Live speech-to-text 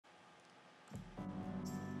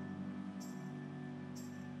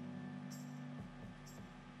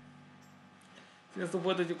Sziasztok,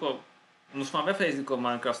 folytatjuk a... Most már befejezzük a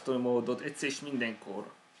Minecraft Story módot egyszer és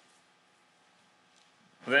mindenkor.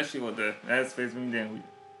 Az első volt, de ehhez fejezve mindenhogy.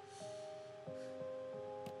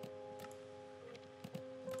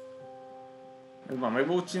 Ez már meg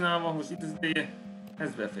volt csinálva, most itt az ideje,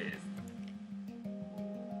 ezt befejezni.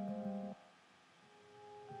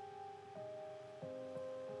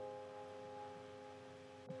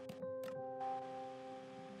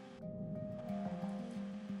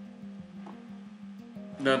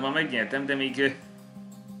 De már megnyertem, de még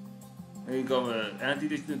a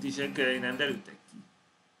eltítős döntések nem derültek ki.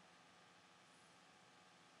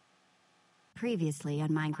 Previously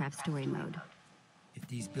on Minecraft Story Mode. If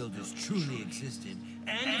these builders truly existed,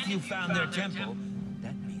 and if you found their temple,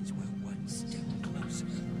 that means we're one step closer.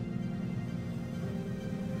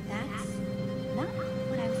 That's not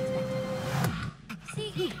what I was expecting.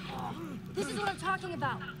 See, this is what I'm talking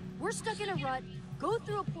about. We're stuck in a rut, go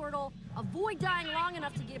through a portal, avoid dying long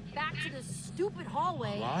enough to get back to this stupid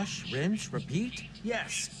hallway. Wash, rinse, repeat?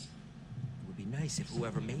 Yes. It would be nice if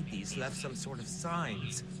whoever made these left some sort of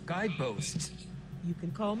signs, guideposts. You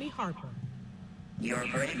can call me Harper. Your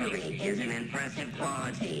bravery is an impressive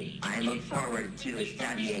quality. I look forward to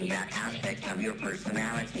studying that aspect of your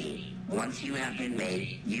personality once you have been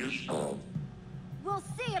made useful. We'll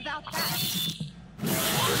see about that.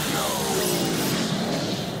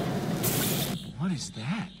 What is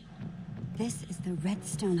that? This is the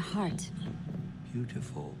Redstone Heart.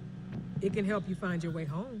 Beautiful. It can help you find your way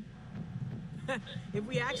home. If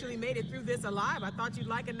we actually made it through this alive, I thought you'd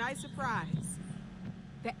like a nice surprise.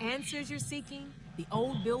 The answers you're seeking, the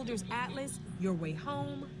old builder's atlas, your way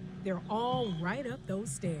home, they're all right up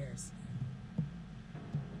those stairs.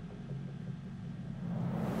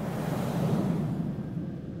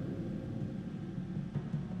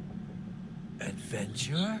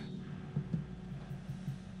 Adventure?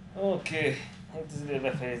 Oké, itt az idő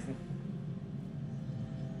befejezni.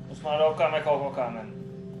 Most már akár meghallok, akár nem.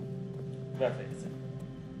 Befejezem.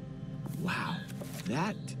 Wow,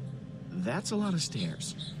 that's a lot of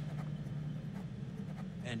stairs.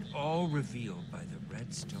 And all revealed by the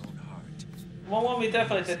Redstone Heart. Van valamit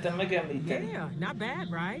elfelejtettem megemlíteni. Yeah, not bad,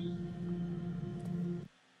 right?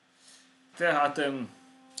 Tehát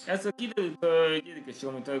ez a kiderült érdekes jó,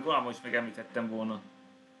 amit korábban is megemlítettem volna.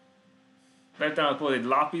 Petrának volt egy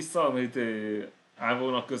lápisszal, amit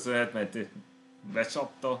Ivónak köszönhet, mert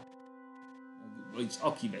becsapta. Vagyis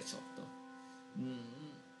aki becsapta.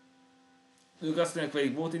 Ők azt mondják,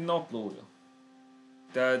 hogy volt egy naplója.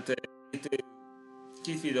 Tehát itt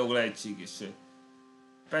kétféle dolog lehetséges.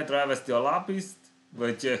 Petra elveszti a lápiszt,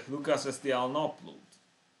 vagy Lukasz veszti el a naplót.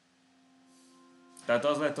 Tehát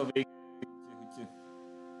az lett a vég, hogy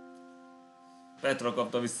Petra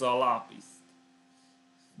kapta vissza a lápiszt.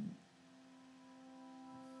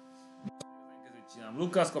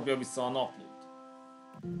 Lukasz kapja vissza a naplót.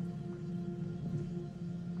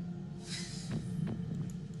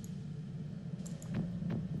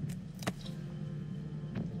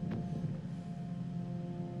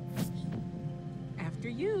 After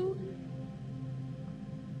you.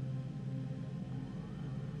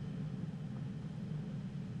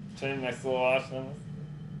 Csend megszólás, nem?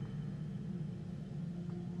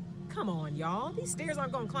 Come on, y'all. These stairs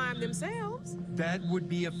aren't gonna climb themselves. That would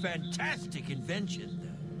be a fantastic invention,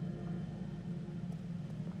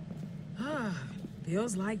 though.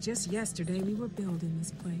 Feels like just yesterday we were building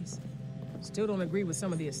this place. Still don't agree with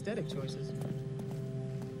some of the aesthetic choices.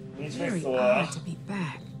 Nincs Very megszólás. odd to be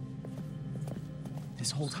back.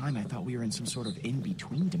 This whole time I thought we were in some sort of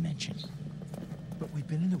in-between dimension. But we've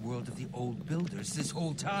been in the world of the old builders this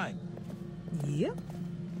whole time. Yep.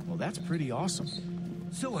 Well, that's pretty awesome.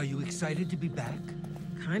 So are you excited to be back?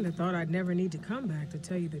 Kinda thought I'd never need to come back, to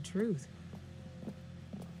tell you the truth.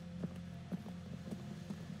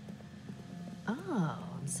 Oh,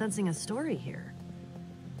 I'm sensing a story here.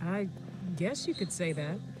 I guess you could say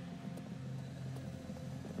that.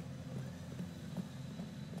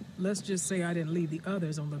 Let's just say I didn't leave the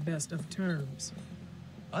others on the best of terms.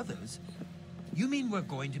 Others? You mean we're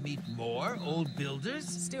going to meet more old builders?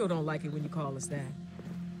 Still don't like it when you call us that.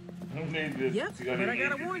 Yep, but I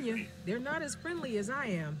gotta warn you, they're not as friendly as I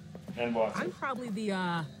am. Nem baj. I'm probably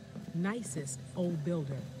the, nicest old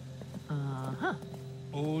builder. Uh-huh.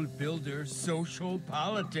 Old builder social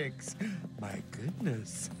politics. My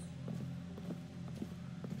goodness.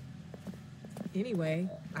 Anyway,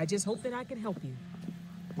 I just hope that I can help you.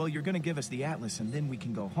 Well, you're gonna give us the atlas and then we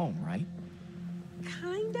can go home, right?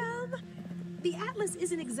 Kind of. The atlas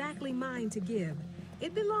isn't exactly mine to give.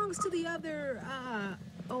 It belongs to the other,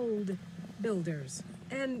 old builders.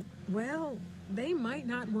 And, well, they might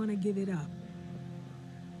not want to give it up.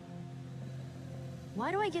 Why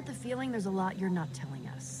do I get the feeling there's a lot you're not telling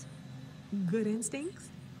us? Good instincts?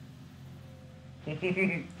 If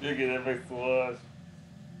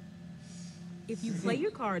you play your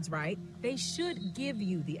cards right, they should give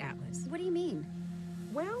you the atlas. What do you mean?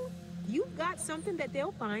 Well, you've got something that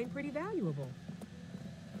they'll find pretty valuable.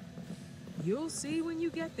 You'll see when you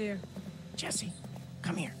get there. Jesse,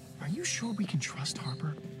 come here. Are you sure we can trust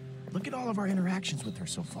Harper? Look at all of our interactions with her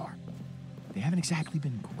so far. They haven't exactly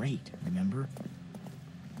been great, remember?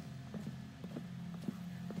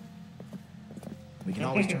 We can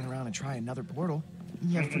always turn around and try another portal.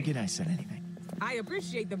 Yeah, forget I said anything. I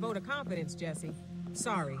appreciate the vote of confidence, Jesse.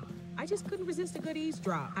 Sorry, I just couldn't resist a good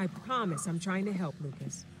eavesdrop. I promise I'm trying to help,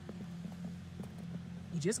 Lucas.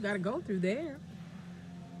 You just gotta go through there.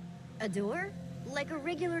 A door? Like a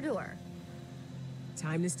regular door?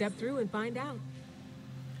 Time to step through and find out.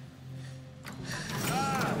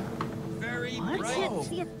 Very I bright. can't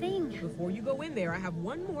see a thing. Before you go in there, I have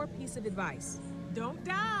one more piece of advice. Don't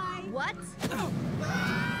die! What?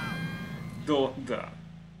 Don't die.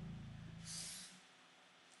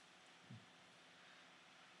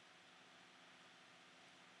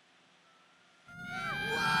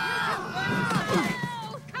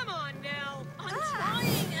 Oh, come on now! I'm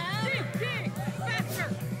trying, Al! Dig! Faster!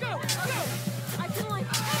 Go! I feel like...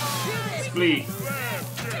 Do this! Split.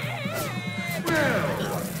 Well,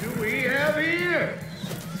 what do we have here?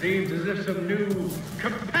 Seems as if some new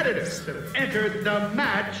competitors have entered the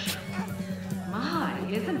match. My,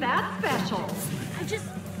 isn't that special?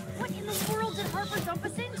 What in the world did Harper dump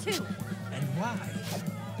us into? And why?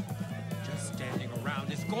 Just standing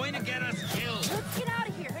around is going to get us killed. Let's get out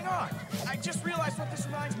of here. Hang on! I just realized what this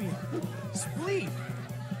reminds me of. Spleef!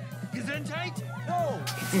 Gesundheit? No,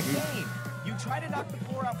 it's a game. You try to knock the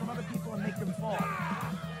floor out from other people and make them fall.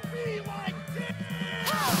 Be like this!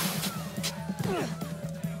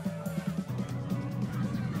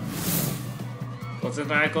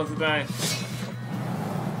 Koncentrálj.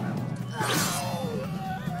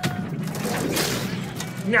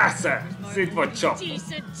 Nyászál! Szét vagy csap!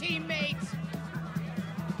 Decent teammates!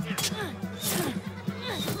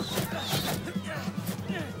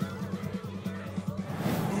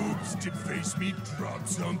 Oops, did Face Me drop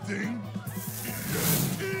something?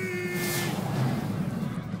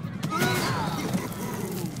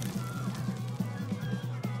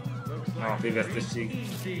 Ah, tévesztesség.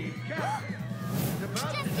 Jesse, help!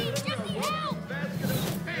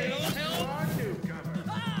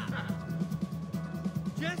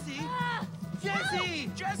 Jesse! Jesse!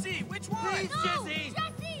 Jesse, which one? Please, No! Jesse!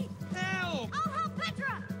 Jesse! Help! I'll help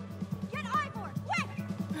Petra! Get Ivor, quick!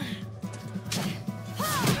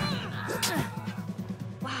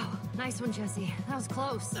 Wow, nice one, Jesse. That was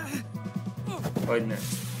close. Hogyne.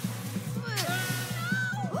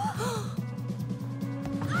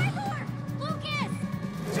 Ivor! Lucas!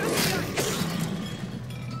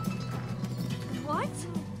 What?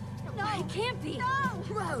 No, It can't be. no!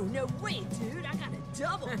 Whoa, no way, dude. I got a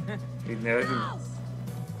double. Így nevezünk.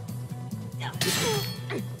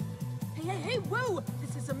 Hey, whoa!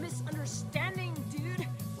 This is a misunderstanding, dude.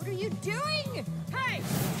 What are you doing? Hey,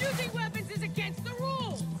 using weapons is against the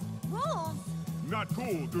rules. Rules? Not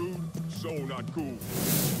cool, dude. So not cool.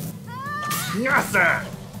 Nyászál!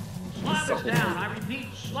 Slab is down. I repeat,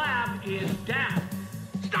 slab is down.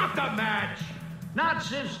 Stop the match! Not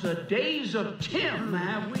since the days of Tim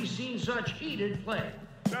have we seen such heated play.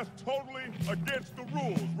 That's totally against the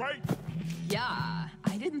rules, right? Yeah,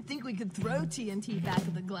 I didn't think we could throw TNT back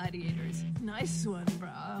at the gladiators. Nice one,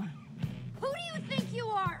 bro. Who do you think you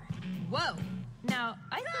are? Whoa. Now,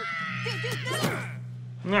 I think...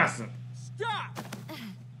 Nyászál! Stop!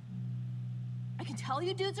 I can tell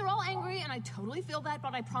you dudes are all angry, and I totally feel that,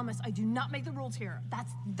 but I promise I do not make the rules here.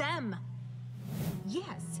 That's them.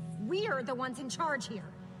 Yes, we're the ones in charge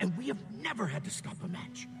here. And we have never had to stop a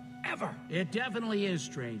match. Ever. It definitely is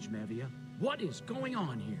strange, Mevia. What is going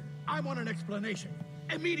on here? I want an explanation.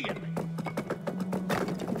 Immediately.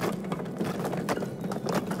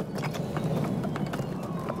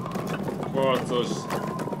 Harcos.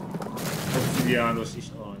 Obszidiános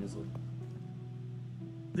is alanyozott.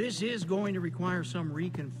 This is going to require some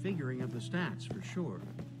reconfiguring of the stats, for sure.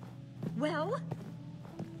 Well,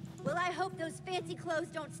 I hope those fancy clothes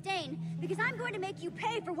don't stain, because I'm going to make you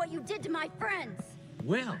pay for what you did to my friends.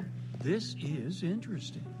 Well, this is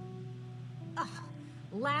interesting.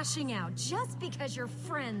 Lashing out just because your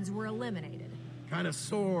friends were eliminated. Kind of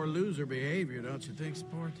sore loser behavior, don't you think,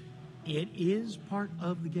 Sport? It is part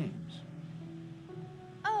of the games.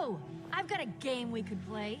 Oh, I've got a game we could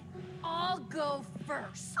play. I'll go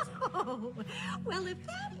first. Oh, well, if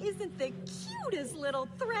that isn't the cutest little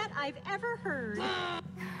threat I've ever heard.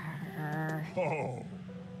 Oh,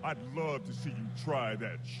 I'd love to see you try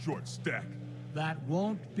that short stack. That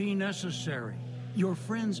won't be necessary. Your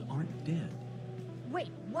friends aren't dead.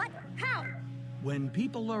 Wait, what? How? When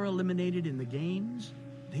people are eliminated in the games,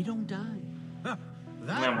 they don't die.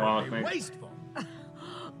 That would be wasteful.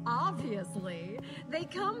 Obviously. They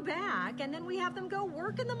come back, and then we have them go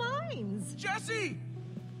work in the mines. Jesse!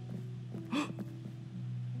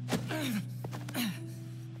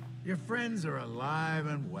 Your friends are alive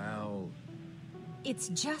and well. It's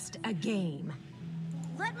just a game.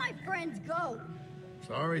 Let my friends go.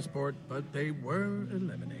 Sorry, sport, but they were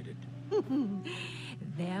eliminated.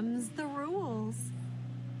 Them's the rules.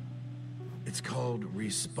 It's called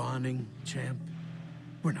respawning, champ.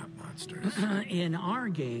 We're not monsters. In our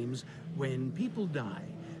games, when people die,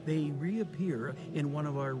 they reappear in one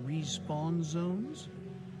of our respawn zones.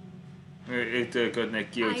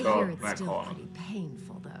 Ütőködnek ki, I hogyha hear it's still meghalnak. pretty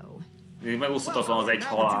painful, though. Így megosztottak az egy now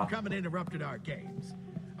that halál. you've come and interrupted our games,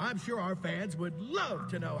 I'm sure our fans would love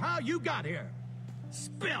to know how you got here.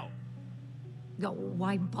 Spill! Oh,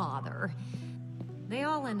 why bother? They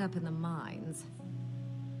all end up in the mines.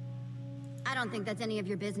 I don't think that's any of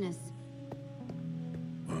your business.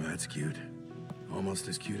 Well, that's cute. Almost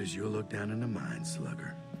as cute as you'll look down in the mine,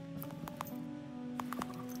 slugger.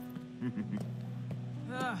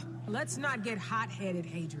 Let's not get hot-headed,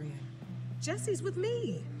 Hadrian. Jesse's with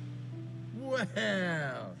me. Well,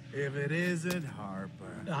 if it isn't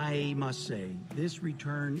Harper. I must say, this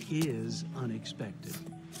return is unexpected.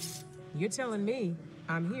 You're telling me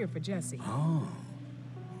I'm here for Jesse. Oh,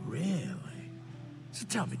 really? So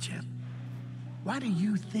tell me, champ, why do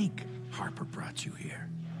you think Harper brought you here?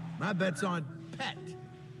 My bet's on Pet.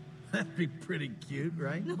 That'd be pretty cute,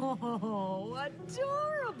 right? Oh,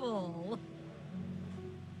 adorable.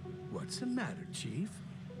 What's the matter, Chief?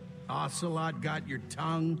 Ocelot got your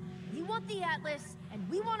tongue? We want the Atlas, and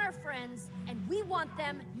we want our friends, and we want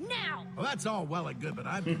them now! Well, that's all well and good, but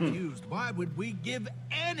I'm confused. Why would we give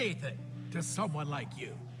anything to someone like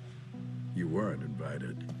you? You weren't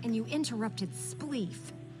invited. And you interrupted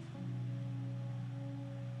Spleef.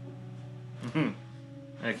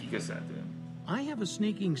 Neki köszönhetően. I have a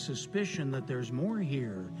sneaking suspicion that there's more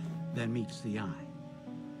here than meets the eye.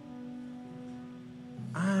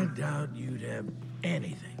 I doubt you'd have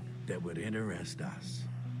anything that would interest us.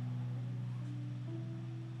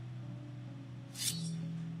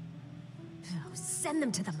 Oh, send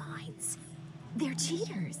them to the mines. They're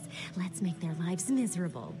cheaters. Let's make their lives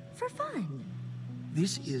miserable. For fun.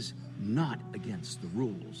 This is not against the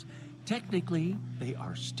rules. Technically, they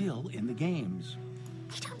are still in the games.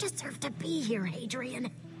 They don't deserve to be here,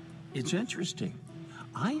 Hadrian. It's interesting.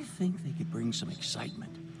 I think they could bring some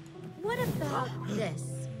excitement. What about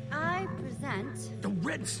this? I present... The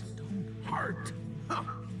Redstone Heart. Huh.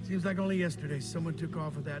 Seems like only yesterday someone took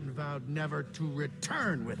off with that and vowed never to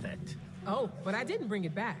return with it. Oh, but I didn't bring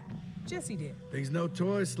it back. Jesse did. Thing's no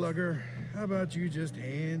toy, Slugger. How about you just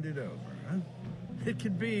hand it over, huh? It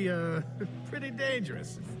can be, pretty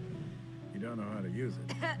dangerous if you don't know how to use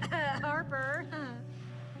it. Harper.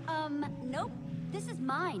 Nope. This is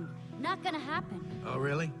mine. Not gonna happen. Oh,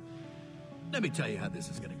 really? Let me tell you how this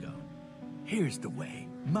is gonna go. Here's the way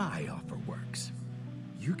my offer works.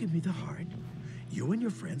 You give me the heart. You and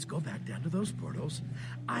your friends go back down to those portals.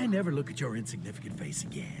 I never look at your insignificant face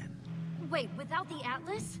again. Wait, without the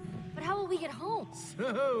Atlas? But how will we get home?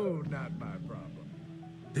 So, not my problem.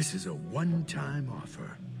 This is a one-time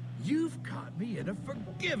offer. You've caught me in a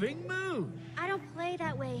forgiving mood. I don't play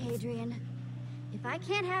that way, Hadrian. If I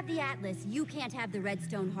can't have the Atlas, you can't have the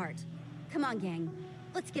Redstone Heart. Come on, gang.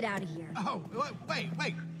 Let's get out of here. Oh, wait. Hey,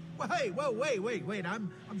 wait.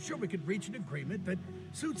 I'm sure we could reach an agreement that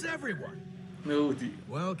suits everyone. No deal.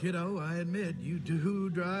 Well, kiddo, I admit you do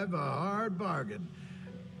drive a hard bargain.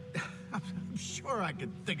 I'm sure I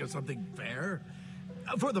could think of something fair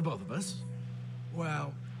for the both of us.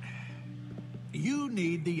 Well, you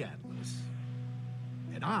need the Atlas,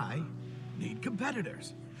 and I need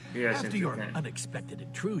competitors. Yes, After your unexpected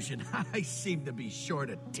intrusion, I seem to be short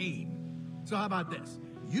a team. So how about this?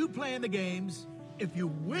 You play in the games. If you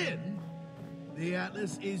win, the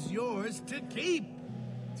Atlas is yours to keep.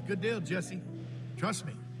 It's a good deal, Jesse. Trust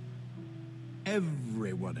me.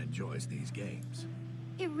 Everyone enjoys these games.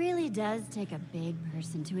 It really does take a big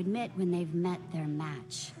person to admit when they've met their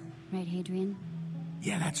match. Right, Hadrian?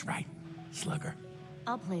 Yeah, that's right, Slugger.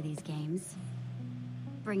 I'll play these games.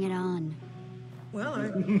 Bring it on. Well, I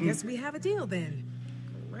guess we have a deal then.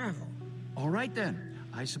 Gravel. All right then.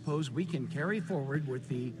 I suppose we can carry forward with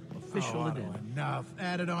the official addendum. Enough.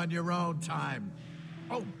 Add it on your own time.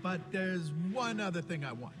 Oh, but there's one other thing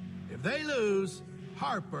I want. If they lose,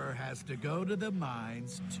 Harper has to go to the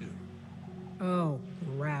mines, too. Oh,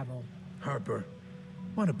 gravel. Harper,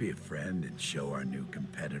 want to be a friend and show our new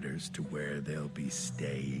competitors to where they'll be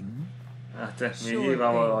staying? Hát mi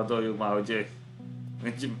nyilvánvalóan adoljuk már, hogy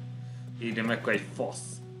írja meg egy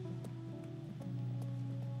fasz.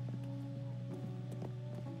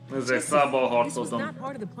 Ezek szábbal harcoltam. This was not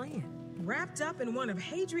part of the plan. Wrapped up in one of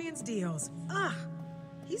Hadrian's deals. Ugh.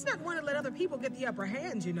 He's not one to let other people get the upper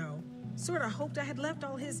hand, you know. Sort of hoped I had left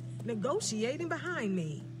all his negotiating behind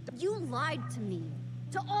me. You lied to me.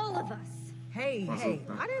 To all of us. Hey,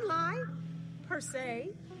 I didn't lie. Per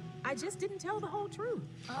se. I just didn't tell the whole truth.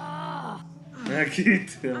 I'm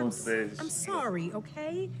sorry,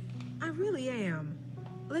 okay? I really am.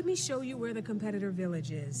 Let me show you where the competitor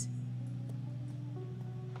village is.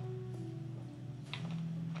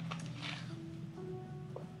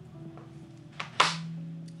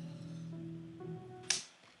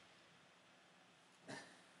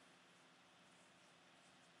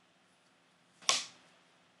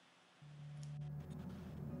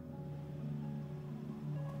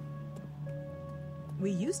 We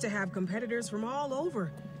used to have competitors from all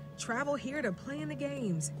over travel here to play in the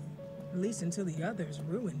games. At least until the others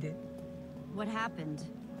ruined it. What happened?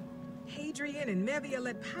 Hadrian and Mevia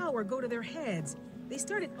let power go to their heads. They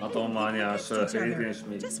started pitting people Hatalmányos against each other,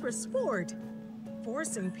 Hadrian just for sport.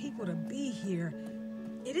 Forcing people to be here.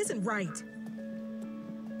 It isn't right.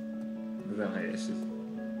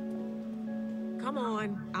 Come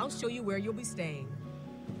on, I'll show you where you'll be staying.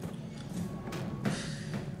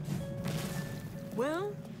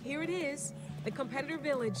 Well, here it is. The competitor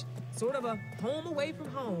village. Sort of a home away from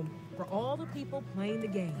home for all the people playing the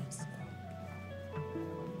games.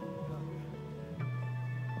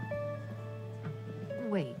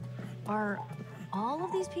 Wait, are all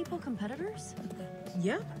of these people competitors?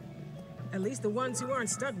 Yep. At least the ones who aren't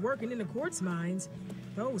stuck working in the quartz mines.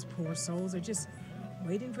 Those poor souls are just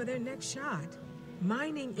waiting for their next shot.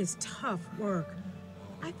 Mining is tough work.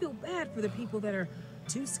 I feel bad for the people that are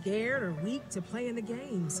too scared or weak to play in the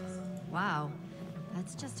games. Wow,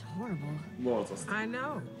 that's just horrible. I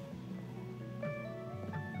know.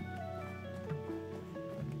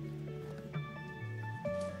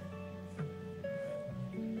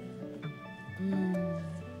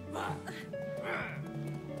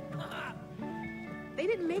 They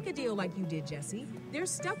didn't make a deal like you did, Jesse. They're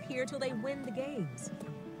stuck here till they win the games.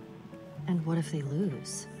 And what if they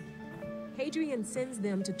lose? Hadrian sends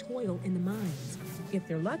them to toil in the mines. If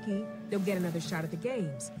they're lucky, they'll get another shot at the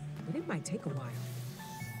games. But it might take a while.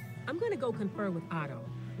 I'm gonna go confer with Otto.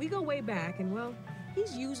 We go way back, and well,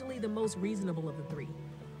 he's usually the most reasonable of the three.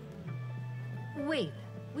 Wait,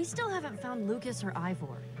 we still haven't found Lucas or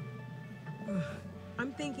Ivor.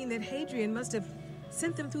 I'm thinking that Hadrian must have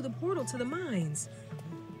sent them through the portal to the mines.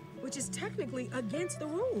 Which is technically against the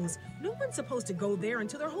rules. No one's supposed to go there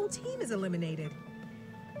until their whole team is eliminated.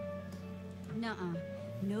 Nuh-uh.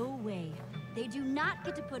 No way. They do not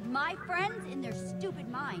get to put my friends in their stupid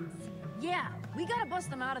minds. Yeah, we gotta bust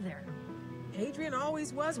them out of there. Hadrian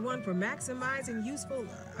always was one for maximizing useful,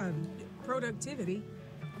 productivity.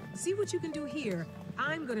 See what you can do here.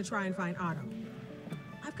 I'm gonna try and find Otto.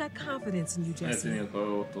 I've got confidence in you, Jesse.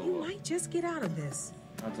 You might just get out of this.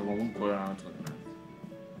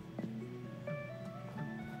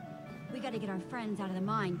 We gotta get our friends out of the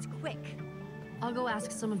mines, quick. I'll go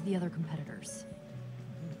ask some of the other competitors.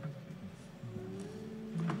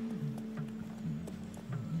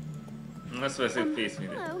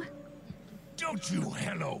 Hello. Don't you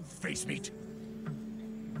hello, face meat.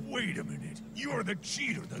 Wait a minute. You're the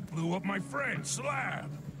cheater that blew up my friend, Slab.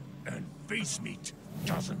 And face meat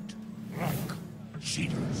doesn't like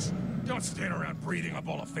cheaters. Don't stand around breathing up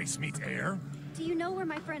all of face meat's air. Do you know where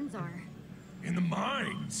my friends are? In the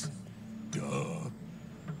mines. Duh.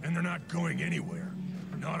 And they're not going anywhere.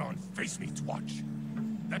 Not on face meat's watch.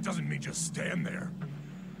 That doesn't mean just stand there.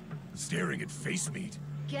 Staring at face meat.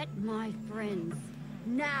 Get my friends.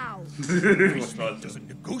 Now! Face meat doesn't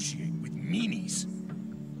negotiate with meanies.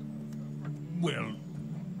 Well,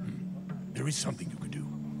 there is something you could do.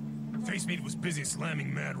 Face meat was busy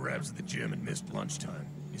slamming mad raps at the gym and missed lunchtime.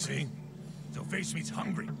 You see? So face meat's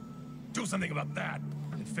hungry. Do something about that,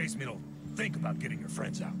 and face meat'll think about getting your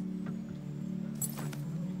friends out.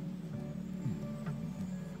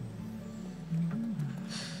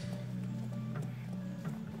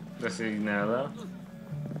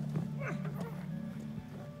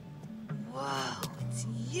 Whoa, it's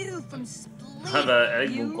you from Split.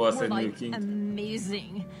 You were like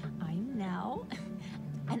amazing. I know.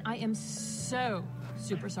 And I am so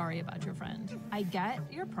super sorry about your friend. I get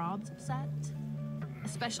your prob's upset.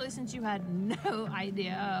 especially since you had no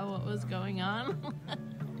idea what was going on.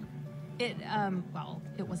 Well,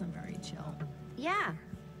 it wasn't very chill. Yeah,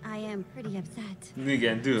 I am pretty upset.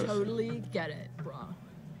 Igen, dühös. Totally get it, brah.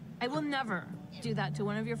 I will never do that to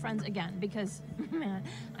one of your friends again because, man,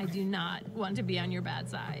 I do not want to be on your bad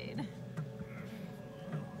side.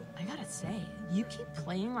 I gotta say, you keep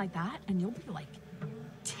playing like that and you'll be like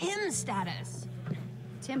Tim status.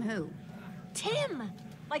 Tim who? Tim!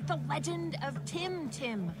 Like the legend of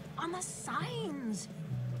Tim on the signs.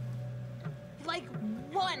 Like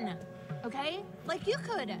one, okay? Like you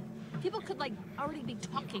could. People could like already be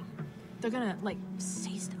talking. They're gonna like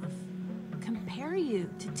say stuff. Compare you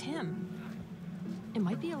to Tim. It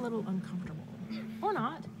might be a little uncomfortable. Or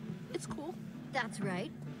not. It's cool. That's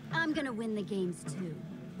right. I'm gonna win the games too.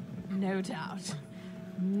 No doubt.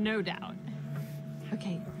 No doubt.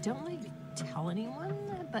 Okay, don't like tell anyone,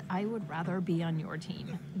 but I would rather be on your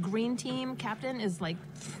team. Green team captain is like,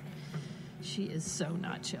 she is so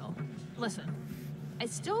not chill. Listen, I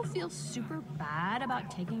still feel super bad about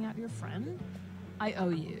taking out your friend. I owe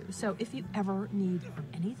you, so if you ever need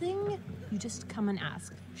anything, you just come and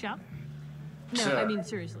ask, shall? No, Sure. I mean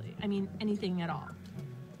seriously, I mean anything at all.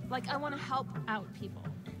 Like I want to help out people.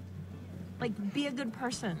 Like be a good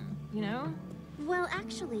person, you know? Well,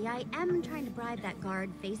 actually, I am trying to bribe that guard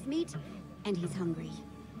face meat, and he's hungry.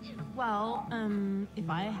 Well, if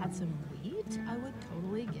I had some wheat, I would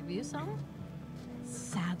totally give you some.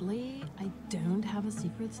 Sadly, I don't have a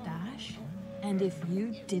secret stash. And if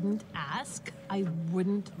you didn't ask, I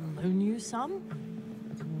wouldn't loan you some.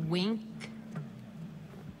 Wink.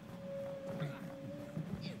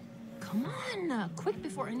 Come on, quick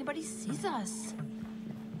before anybody sees us.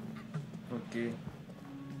 Okay.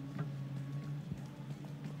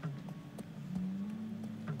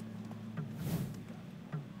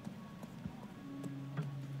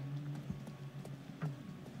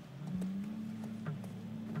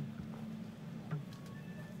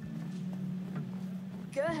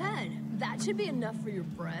 Go ahead. That should be enough for your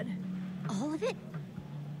bread. All of it?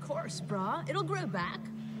 Of course, brah. It'll grow back.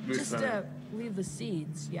 Just, leave the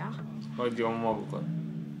seeds, yeah? Hagyom magukat.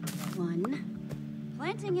 One.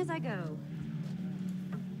 Planting as I go.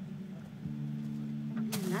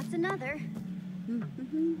 And that's another.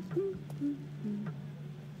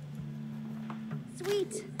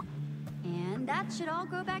 Sweet. And that should all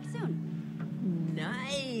grow back soon.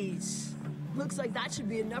 Nice. Looks like that should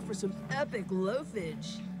be enough for some epic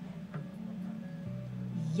loafage.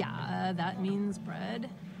 Yeah, that means bread.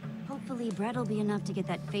 Hopefully bread will be enough to get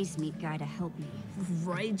that face meat guy to help me.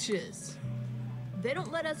 Righteous. They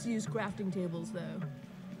don't let us use crafting tables, though.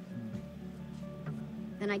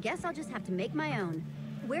 Then I guess I'll just have to make my own.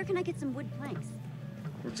 Where can I get some wood planks?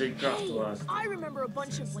 Úgyhogy kraftolást. I remember a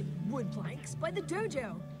bunch of, like, wood planks by the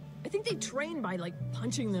dojo. I think they train by, like,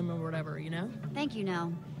 punching them or whatever, you know? Thank you,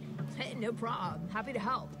 Nell. Hey, no problem. Happy to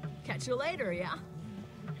help. Catch you later, yeah?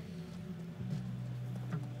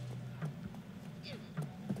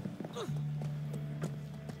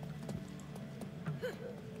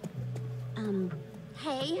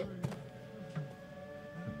 Hey?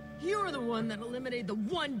 You're the one that eliminated the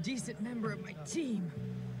one decent member of my team.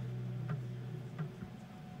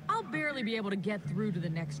 I'll barely be able to get through to the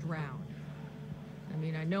next round. I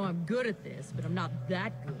mean, I know I'm good at this, but I'm not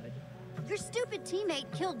that good. Your stupid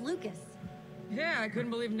teammate killed Lucas. Yeah, I couldn't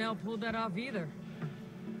believe Nell pulled that off either.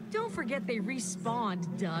 Don't forget they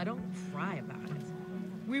respawned, duh. Don't cry about it.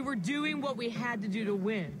 We were doing what we had to do to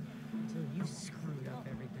win. Until you screwed up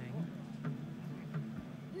everything.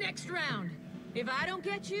 Next round. If I don't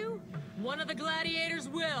get you, one of the gladiators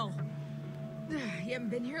will. You haven't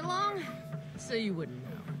been here long, so you wouldn't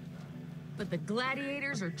know. But the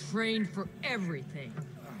gladiators are trained for everything.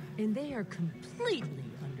 And they are completely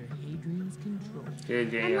under Hadrian's control.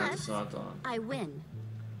 Unless I win.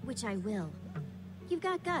 Which I will. You've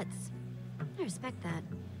got guts. I respect that.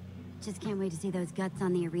 Just can't wait to see those guts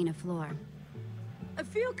on the arena floor. I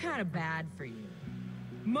feel kind of bad for you.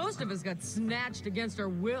 Most of us got snatched against our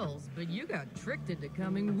wills, but you got tricked into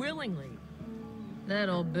coming willingly. That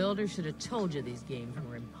old builder should have told you these games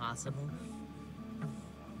were impossible.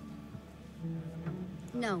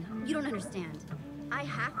 No, you don't understand. I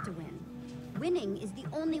have to win. Winning is the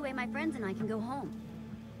only way my friends and I can go home.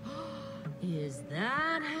 Is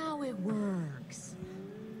that how it works?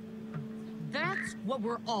 That's what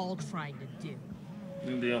we're all trying to do.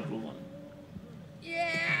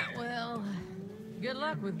 Yeah, well, good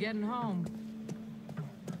luck with getting home.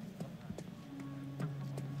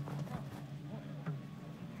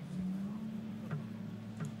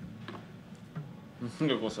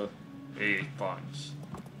 Look what's a big punch.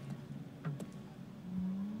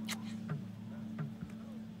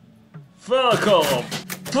 Falcon!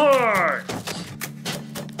 Punch!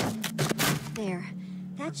 There.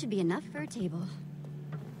 That should be enough for a table.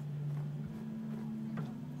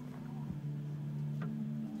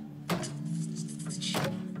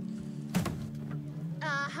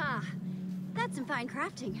 Aha! That's some fine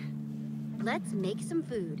crafting. Let's make some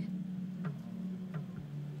food.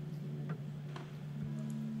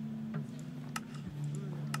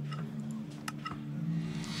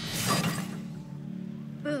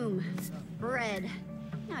 Boom. Bread.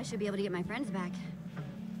 Now I should be able to get my friends back.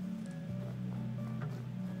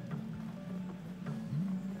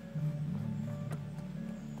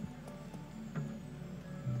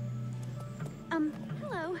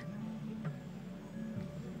 Hello.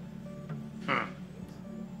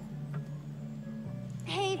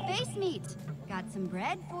 Hey, face meat. Got some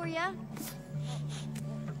bread for ya.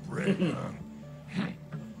 Bread, huh?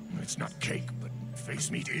 It's not cake, but face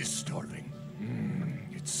meat is starving.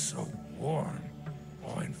 It's so warm.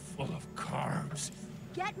 Oh, and full of carbs.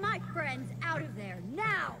 Get my friends out of there,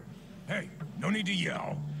 now! Hey, no need to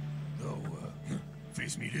yell. Though,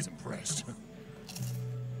 face meat is impressed.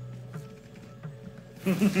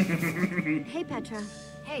 Hey, Petra.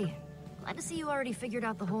 Hey, glad to see you already figured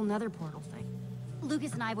out the whole nether portal thing.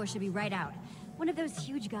 Lucas and Ivor should be right out. One of those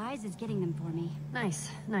huge guys is getting them for me. Nice,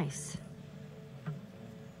 nice.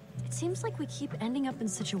 It seems like we keep ending up in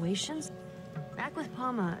situations. Back with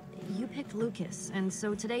Palma, you picked Lucas, and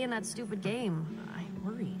so today in that stupid game, I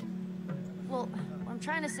worried. Well, what I'm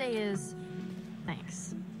trying to say is,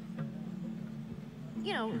 thanks.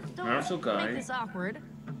 You know, don't make this awkward.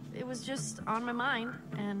 It was just on my mind,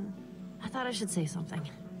 and I thought I should say something.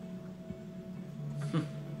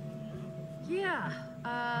 Yeah,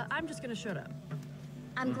 I'm just gonna shut up.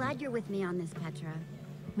 I'm glad you're with me on this, Petra.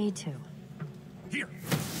 Me too. Here.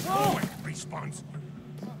 Oh, it respawns.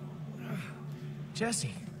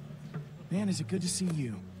 Jesse, man, is it good to see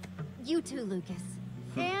you. You too, Lucas.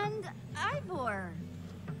 And Ivor.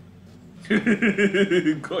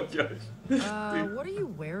 God, Josh. What are you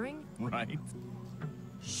wearing? Right.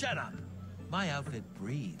 Shut up. My outfit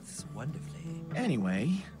breathes wonderfully.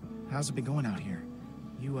 Anyway, how's it been going out here?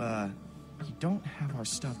 You don't have our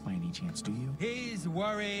stuff by any chance, do you? He's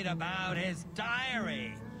worried about his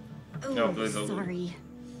diary. Oh, sorry.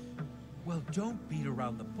 Well, don't beat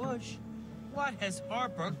around the bush. What has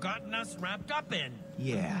Harper gotten us wrapped up in?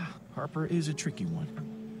 Yeah, Harper is a tricky one.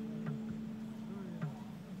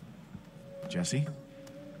 Jesse?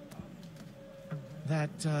 That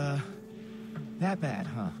bad,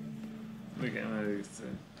 huh? Look at my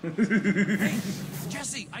Hey,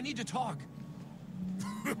 Jesse, I need to talk.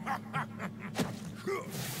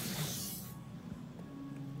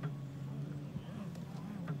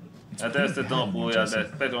 Hát ezt a tampolja, de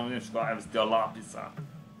Pedro nem sokkal elveszti a lápiszát.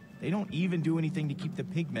 They don't even do anything to keep the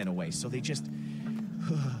pigmen away, so they just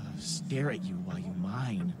stare at you while you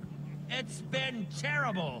mine. It's been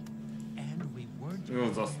terrible. And we weren't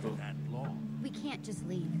for that long. We can't just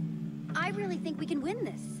leave. I really think we can win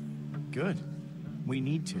this. Good. We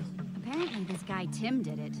need to. Apparently this guy Tim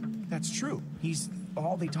did it. That's true. He's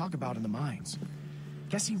all they talk about in the mines.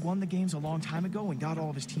 Guess he won the games a long time ago and got all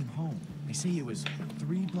of his team home. They say he was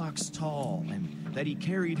 3 blocks tall and that he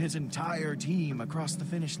carried his entire team across the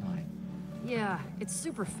finish line. Yeah, it's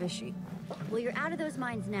super fishy. Well, you're out of those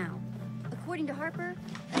mines now. According to Harper,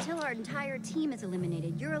 until our entire team is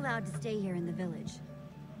eliminated, you're allowed to stay here in the village.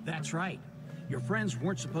 That's right. Your friends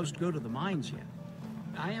weren't supposed to go to the mines yet.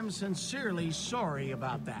 I am sincerely sorry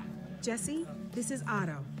about that. Jesse, this is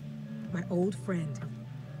Otto, my old friend.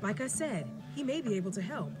 Like I said, he may be able to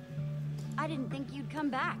help. I didn't think you'd come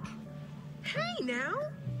back. Hey, now!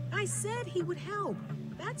 I said he would help.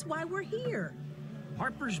 That's why we're here.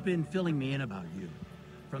 Harper's been filling me in about you.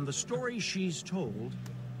 From the stories she's told,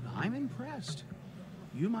 I'm impressed.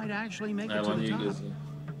 You might actually make it to the top.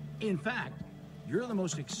 In fact, you're the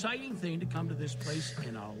most exciting thing to come to this place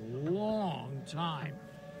in a long time.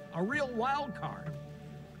 A real wild card.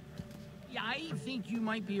 Yeah, I think you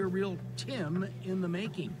might be a real Tim in the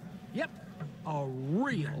making. Yep, a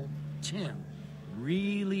real Tim.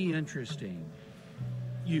 Really interesting.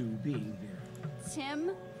 You being here.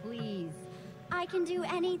 Tim, please. I can do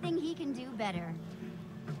anything he can do better.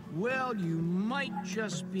 Well, you might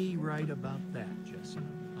just be right about that, Jesse.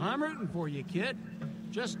 I'm rooting for you, kid.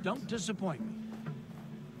 Just don't disappoint me.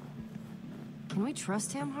 Can we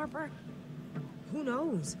trust him, Harper? Who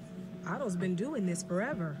knows? Otto's been doing this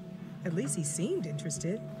forever. At least he seemed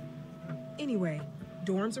interested. Anyway,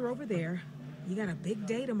 dorms are over there. You got a big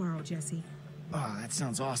day tomorrow, Jesse. Oh, that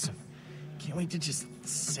sounds awesome. Can't wait to just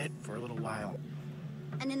sit for a little while.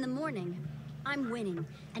 And in the morning, I'm winning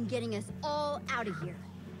and getting us all out of here.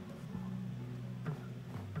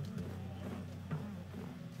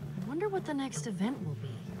 what the next event will be.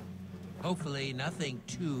 Hopefully nothing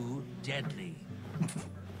too deadly.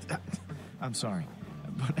 I'm sorry,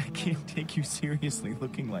 but I can't take you seriously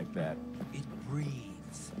looking like that. It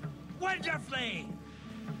breathes wonderfully!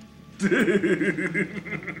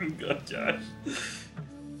 God, Josh.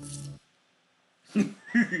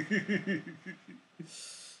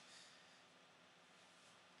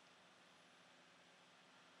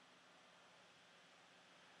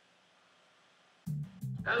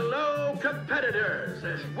 Hello, competitors,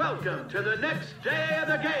 and welcome to the next day of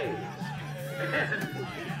the games.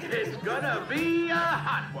 And it's gonna be a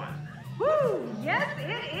hot one. Woo! Yes, it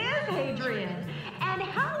is, Hadrian. And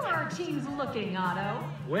how are our teams looking, Otto?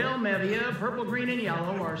 Well, Mevia, purple, green, and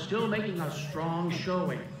yellow are still making a strong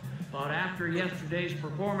showing. But after yesterday's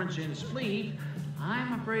performance in Spleef,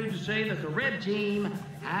 I'm afraid to say that the red team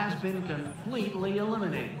has been completely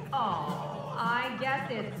eliminated. Oh, I guess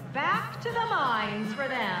it's back to the mines for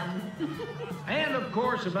them. And of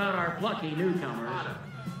course about our plucky newcomers. Otto,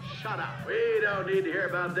 shut up. We don't need to hear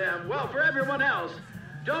about them. Well, for everyone else,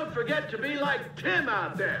 don't forget to be like Tim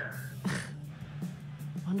out there.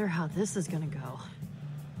 Wonder how this is gonna go.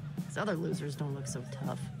 These other losers don't look so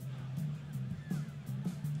tough.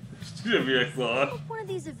 It's gonna be a I hope one of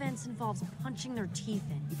these events involves punching their teeth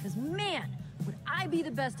in, because man, would I be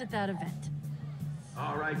the best at that event.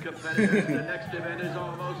 All right, competitors, the next event is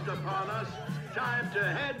almost upon us. Time to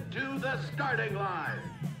head to the starting line.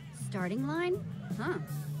 Starting line? Huh.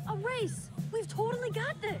 A race! We've totally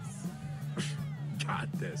got this!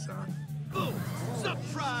 Got this, huh? Oh,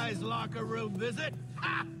 surprise locker room visit!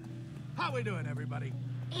 Ha! How we doing, everybody?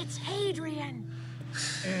 It's Hadrian!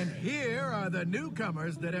 And here are the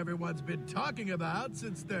newcomers that everyone's been talking about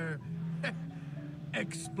since their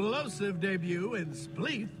explosive debut in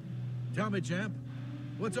Spleef. Tell me, champ,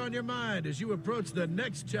 what's on your mind as you approach the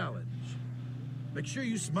next challenge? Make sure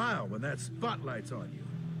you smile when that spotlight's on you.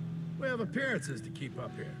 We have appearances to keep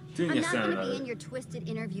up here. I'm not gonna be in your twisted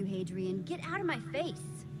interview, Hadrian. Get out of my face.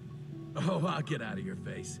 Oh, I'll get out of your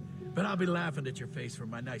face. But I'll be laughing at your face from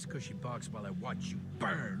my nice cushy box while I watch you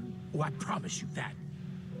burn. Oh, I promise you that.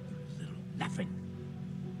 You little nothing.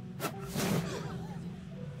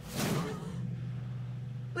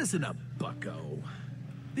 Listen up, bucko.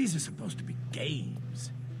 These are supposed to be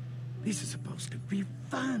games. These are supposed to be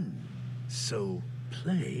fun. So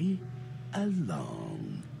play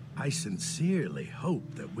along. I sincerely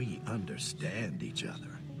hope that we understand each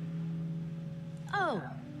other. Oh,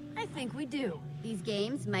 I think we do. These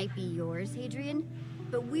games might be yours, Hadrian,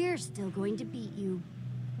 but we're still going to beat you.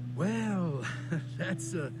 Well,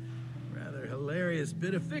 that's a rather hilarious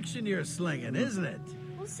bit of fiction you're slinging, isn't it?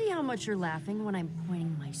 We'll see how much you're laughing when I'm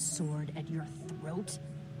pointing my sword at your throat.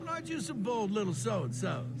 Well, aren't you some bold little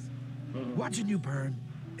so-and-sos? Watching you burn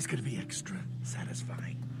is gonna be extra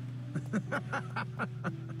satisfying.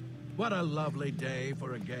 What a lovely day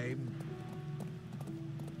for a game.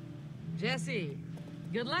 Jesse,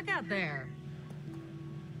 good luck out there.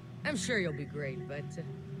 I'm sure you'll be great, but,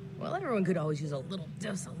 well, everyone could always use a little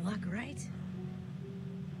dose of luck, right?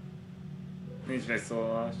 Nincs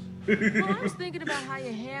megszólalás. Well, I was thinking about how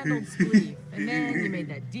you handled Spleef, and then you made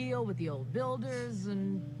that deal with the old builders,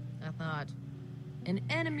 and I thought, an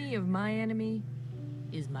enemy of my enemy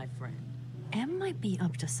is my friend. Em might be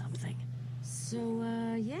up to something. So,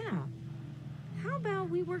 yeah. How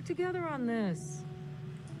about we work together on this?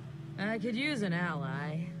 I could use an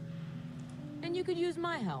ally. And you could use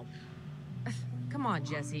my help. Come on,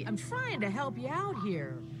 Jesse. I'm trying to help you out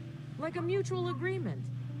here. Like a mutual agreement.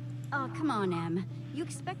 Oh, come on, Em. You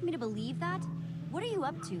expect me to believe that? What are you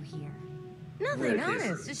up to here? Nothing,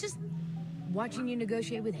 honest. It's just watching you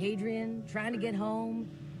negotiate with Hadrian, trying to get home.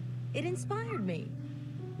 It inspired me.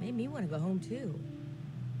 Made me want to go home, too.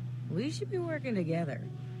 We should be working together.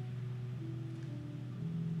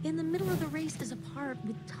 In the middle of the race is a part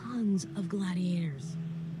with tons of gladiators.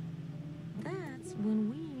 That's when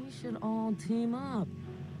we should all team up.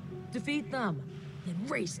 Defeat them, then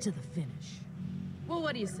race to the finish. Well,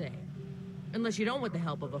 what do you say? Unless you don't want the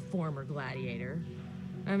help of a former gladiator.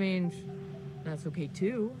 I mean, that's okay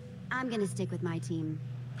too. I'm gonna stick with my team.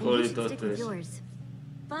 And you should stick with yours.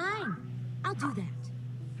 Fine, I'll do that.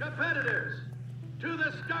 Competitors, to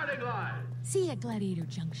the starting line. See you at Gladiator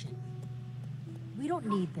Junction. We don't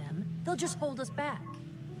need them. They'll just hold us back.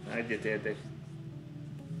 Egyetértek.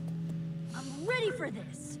 I'm ready for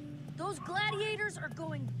this. Those gladiators are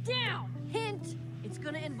going down. Hint, it's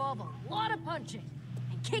gonna involve a lot of punching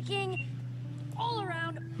and kicking, all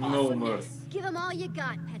around awesomeness. Give them all you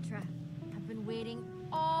got, Petra. I've been waiting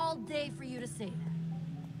all day for you to say that.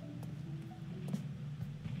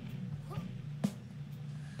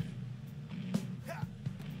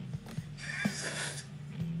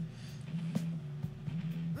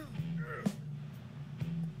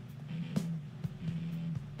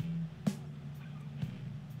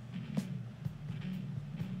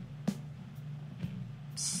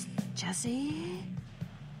 Jesse,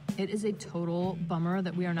 it is a total bummer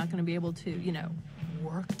that we are not going to be able to, you know,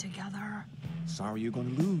 work together. Sorry you're gonna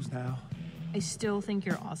lose now. I still think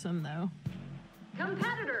you're awesome, though.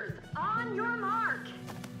 Competitors, on your mark.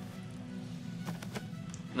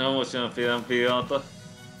 No, most jön a film pillanata.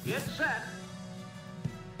 Get set.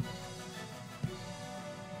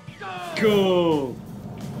 Go!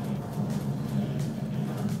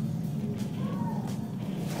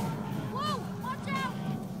 Whoa! Watch out!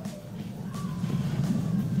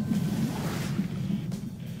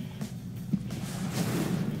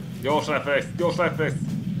 Gyors reflex, gyors reflex!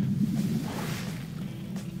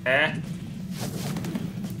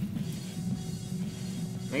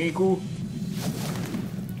 Miku!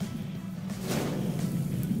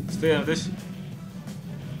 Ez félelmetes.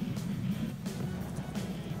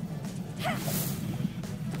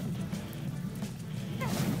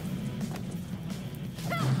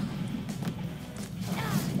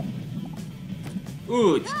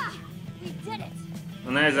 Úgy! We did it!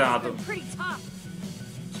 Na nehezen álltam. Pretty tough.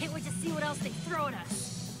 Can't wait to see what else they throw at us.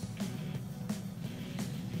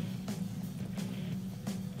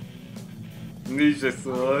 Nincs egy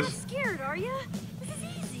You're szós. not scared, are you? This is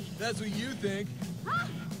easy. That's what you think. Huh?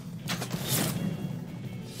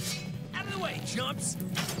 Out of the way, chumps!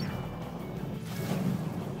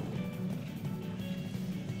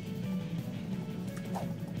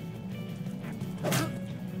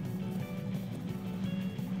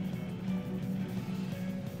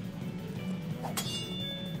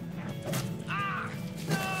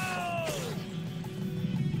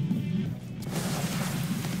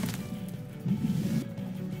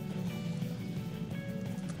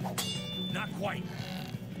 Not quite.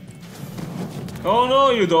 Oh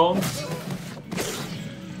no, you don't!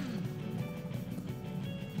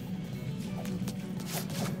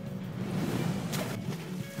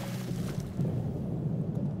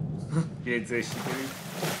 Jegyzés sikerült.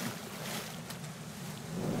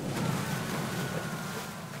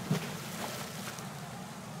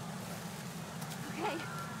 Okay,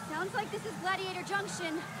 sounds like this is Gladiator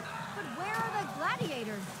Junction. But where are the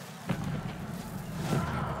gladiators?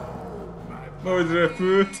 Majd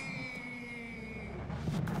repült.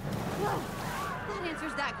 Whoa, that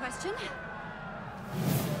answers that question.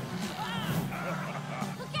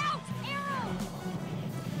 Look out! Arrow!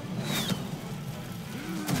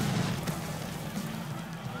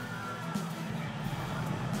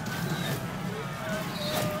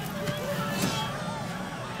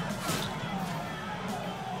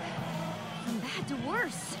 From bad to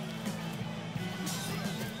worse.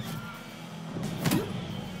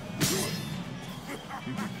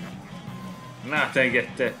 Na,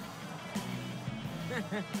 tengette.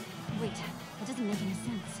 Wait, that doesn't make any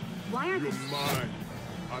sense. Why aren't You're the... mine.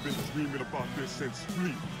 I've been dreaming about this since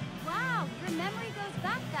sleep. Wow, your memory goes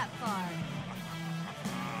back that far.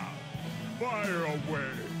 Fire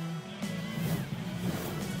away.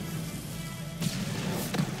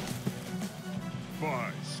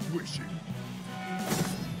 Fine, squishy.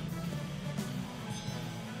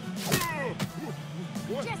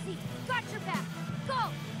 What? Jesse, got your back.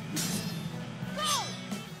 Go! Go!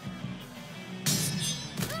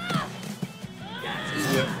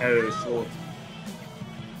 Ilyen erős volt.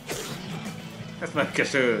 Ez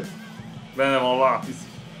megkeső. Benne van a lápisz.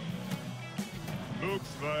 Looks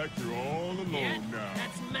like you're all alone now.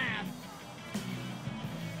 That's math.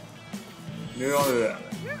 Nő a nő ellen.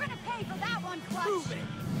 You're gonna pay for that one, Clutch.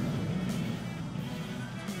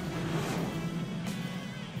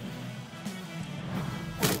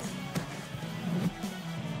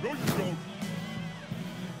 No, you don't.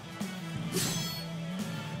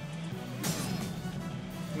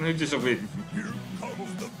 Nüüd is sobib. Here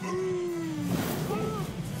comes the boom.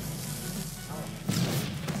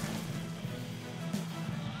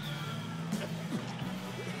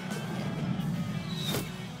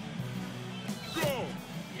 Go.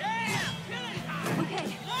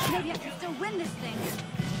 Okay, maybe I can still win this thing.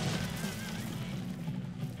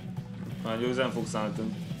 Már győzelem fog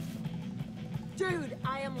számítani. Dude,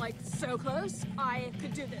 I am like so close. I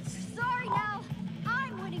could do this. Sorry, Nell.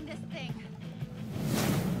 I'm winning this thing.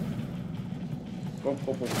 Hop,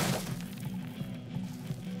 hop, hop.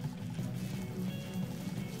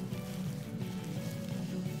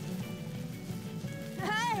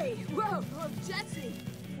 Hey! Whoa! Oh, Jesse!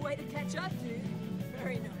 Way to catch up, dude.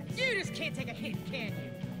 Very nice. You just can't take a hit, can you?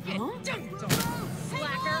 Get Huh? dunked on, Whoa!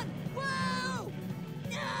 slacker. Hang on! Whoa!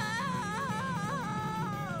 No!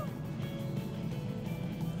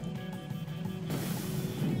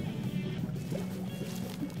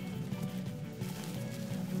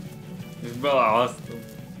 És beláhasztom.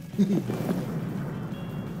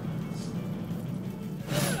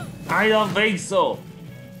 I don't think so.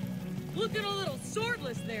 Looking a little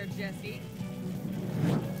swordless there, Jesse.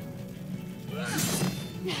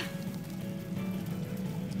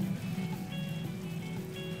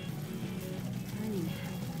 Burning.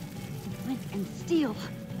 Flint and steel.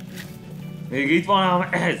 Még itt van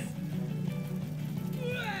ám ez.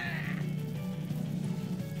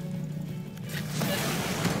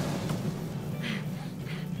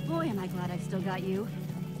 Boy, am I glad I've still got you.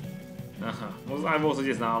 Aha, muszáj volt, hogy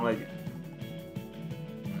ez nálam legyen.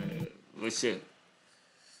 Vagy se.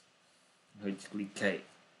 Hogy klikkelj.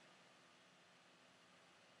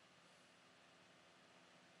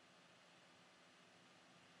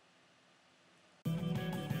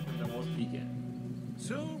 De most igen.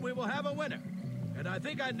 Soon we will have a winner. And I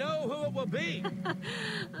think I know who it will be.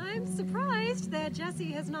 I'm surprised that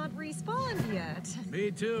Jesse has not respawned yet.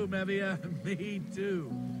 Me too, Mevia. Me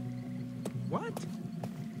too. What?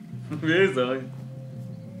 Bizony.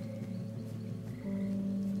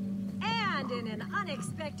 And in an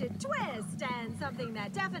unexpected twist and something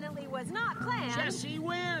that definitely was not planned. Jesse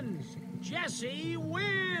wins! Jesse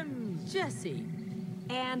wins! Jesse.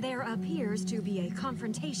 And there appears to be a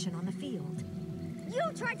confrontation on the field. You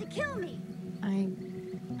tried to kill me! I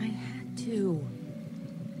had to.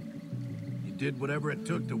 You did whatever it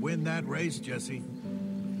took to win that race, Jesse.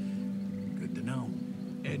 Good to know.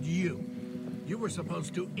 And you were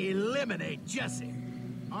supposed to eliminate Jesse.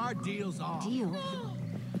 Our deal's off. Deal?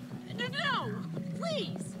 No!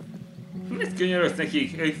 Please! Mit könyörögsz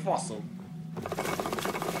nekik? Egy faszom.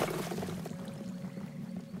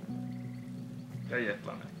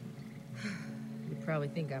 Egyetlen. You probably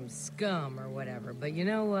think I'm scum or whatever, but you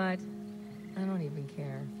know what? I don't even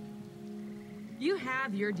care. You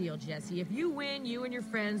have your deal, Jesse. If you win, you and your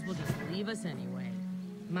friends will just leave us anyway.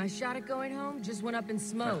 My shot at going home just went up in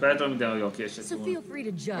smoke. So feel free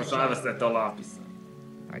to judge.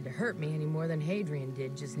 Hard to hurt me any more than Hadrian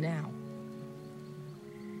did just now.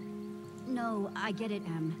 No, I get it,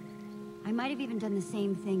 Em. I might have even done the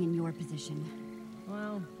same thing in your position.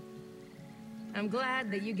 Well, I'm glad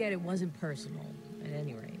that you get it wasn't personal, at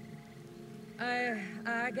any rate.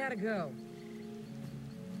 I gotta go.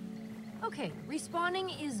 Okay,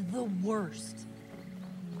 respawning is the worst.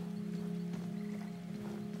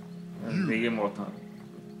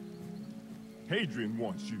 Hadrian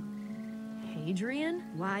wants you. Hadrian?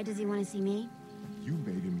 Why does he want to see me? You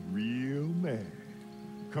made him real mad.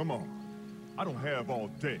 Come on. I don't have all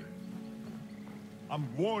day. I'm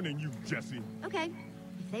warning you, Jesse. Okay.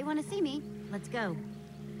 If they want to see me, let's go.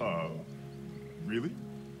 Really?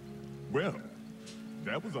 Well,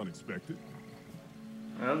 that was unexpected.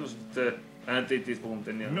 No,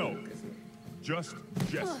 just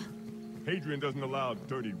Jesse. Hadrian doesn't allow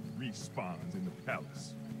dirty respawns in the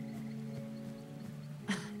palace.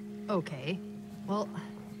 Okay. Well,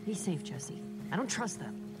 be safe, Jesse. I don't trust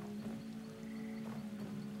them.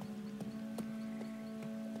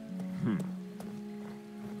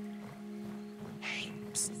 Hey,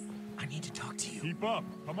 psst. I need to talk to you. Keep up.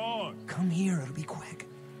 Come on. Come here. It'll be quick.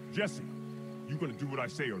 Jesse, you gonna do what I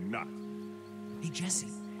say or not? Hey, Jesse.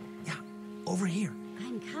 Yeah, over here.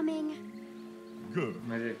 I'm coming. Good.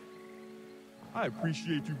 I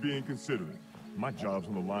appreciate you being considerate. My job's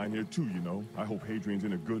on the line here too, you know. I hope Hadrian's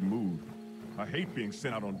in a good mood. I hate being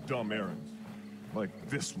sent out on dumb errands. Like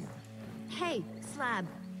this one. Hey, Slab.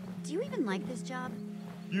 Do you even like this job?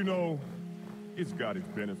 You know, it's got its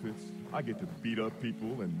benefits. I get to beat up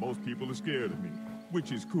people, and most people are scared of me.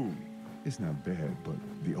 Which is cool. It's not bad, but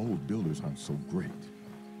the old builders aren't so great.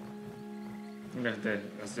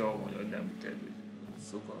 Ezt jól mondja, hogy nem kedves.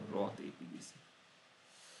 Szóval rohadt építész.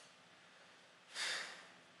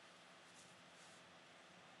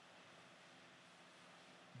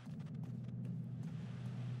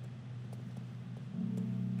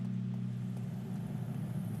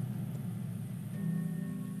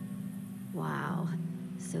 Wow.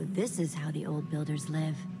 So this is how the old builders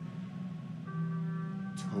live.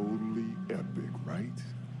 Totally epic, right?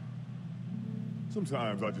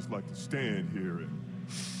 Sometimes I just like to stand here and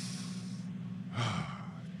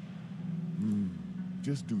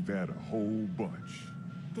just do that a whole bunch.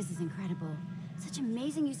 This is incredible. Such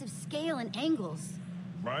amazing use of scale and angles.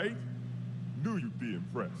 Right? Knew you'd be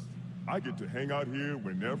impressed. I get to hang out here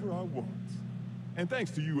whenever I want. And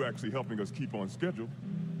thanks to you actually helping us keep on schedule,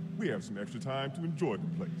 we have some extra time to enjoy the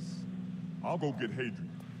place. I'll go get Hadrian.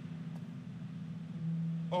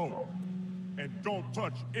 Oh, and don't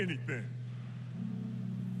touch anything.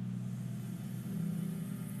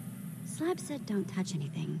 Slab said don't touch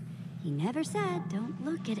anything. He never said don't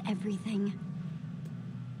look at everything.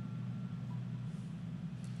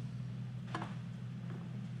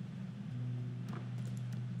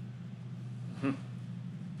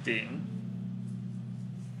 Tim.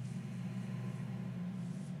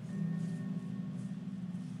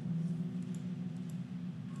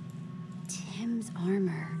 Tim's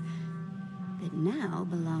armor that now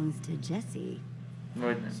belongs to Jesse.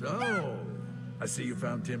 So, I see you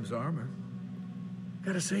found Tim's armor.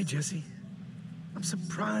 Gotta say, Jesse, I'm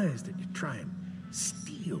surprised that you try and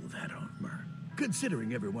steal that armor.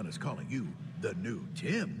 Considering everyone is calling you the new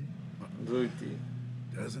Tim.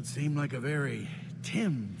 Doesn't seem like a very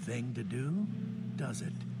Tim thing to do, does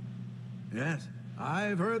it? Yes,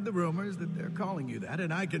 I've heard the rumors that they're calling you that,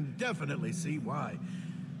 and I can definitely see why.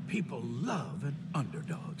 People love an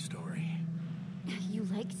underdog story. You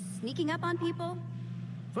like sneaking up on people?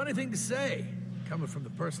 Funny thing to say, coming from the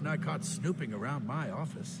person I caught snooping around my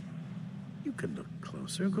office. You can look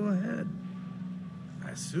closer, go ahead.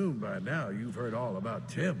 I assume by now you've heard all about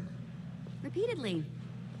Tim. Repeatedly.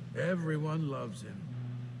 Everyone loves him.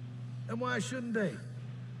 And why shouldn't they?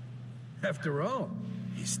 After all,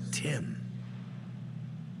 he's Tim.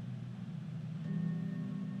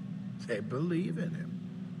 They believe in him.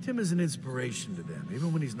 Tim is an inspiration to them,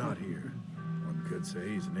 even when he's not here. One could say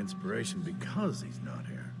he's an inspiration because he's not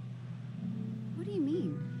here. What do you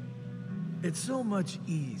mean? It's so much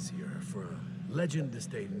easier for a legend to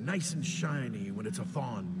stay nice and shiny when it's a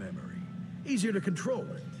fond memory. Easier to control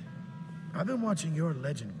it. I've been watching your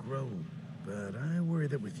legend grow, but I worry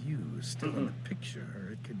that with you still in the picture,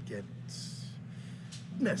 it could get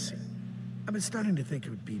messy. I've been starting to think it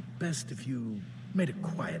would be best if you made a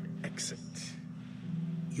quiet exit.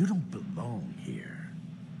 You don't belong here.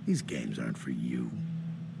 These games aren't for you.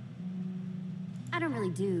 I don't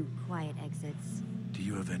really do quiet exits. Do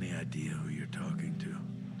you have any idea who you're talking to?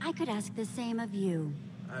 I could ask the same of you.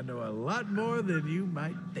 I know a lot more than you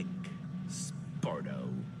might think, Sparto.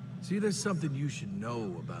 See, there's something you should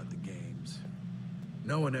know about the games.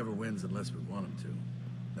 No one ever wins unless we want them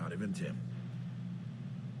to. Not even Tim.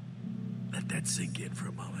 Let that sink in for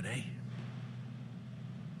a moment, eh?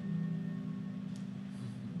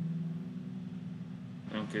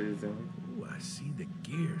 Okay, ooh, I see the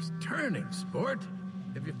gears turning, sport.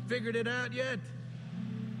 Have you figured it out yet?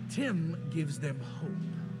 Tim gives them hope.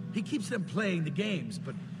 He keeps them playing the games,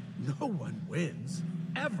 but no one wins,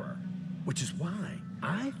 ever. Which is why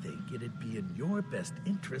I think it'd be in your best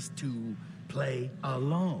interest to play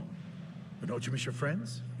alone. But don't you miss your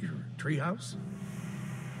friends? Your treehouse?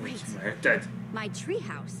 Wait. My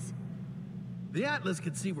treehouse? The Atlas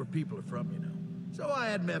can see where people are from, you know. So I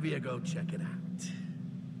had Mevia go check it out.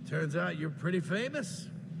 Turns out you're pretty famous.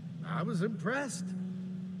 I was impressed.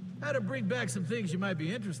 Had to bring back some things you might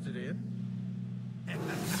be interested in.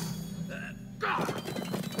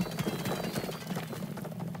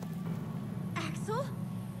 Axel?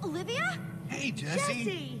 Olivia? Hey,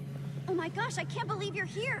 Jesse. Oh my gosh, I can't believe you're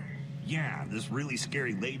here. Yeah, this really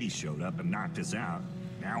scary lady showed up and knocked us out.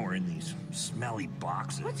 Now we're in these smelly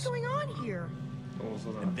boxes. What's going on here?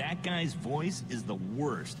 And that guy's voice is the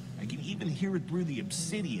worst. I can even hear it through the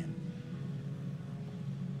obsidian.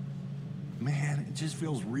 Man, it just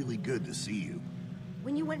feels really good to see you.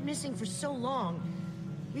 When you went missing for so long,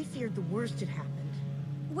 we feared the worst had happened.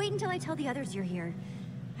 Wait until I tell the others you're here.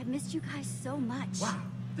 I've missed you guys so much. Wow,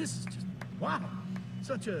 this is just, wow.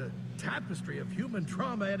 Such a tapestry of human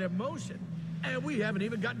trauma and emotion. And we haven't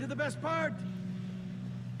even gotten to the best part.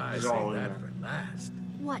 I say that for last.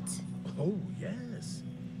 What? Oh, yes.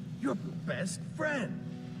 Your best friend,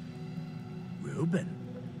 Reuben.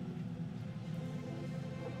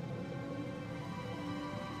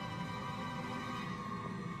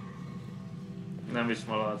 Nem is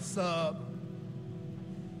malad. Sup?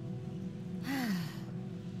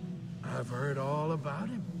 I've heard all about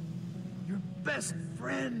him. Your best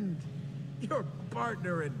friend. Your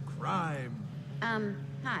partner in crime.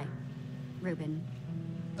 Hi, Reuben.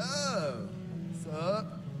 Oh,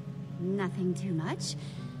 sup? Nothing too much.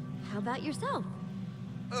 How about yourself?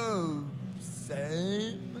 Oh,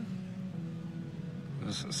 same.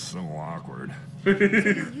 This is so awkward. So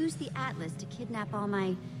you use the Atlas to kidnap all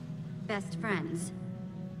my best friends.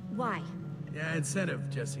 Why? Yeah, incentive,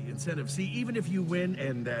 Jesse, incentive. See, even if you win,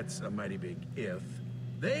 and that's a mighty big if,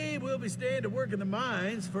 they will be staying to work in the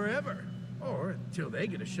mines forever. Or until they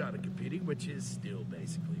get a shot at competing, which is still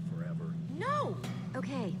basically forever. No!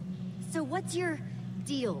 Okay, so what's your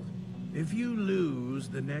deal? If you lose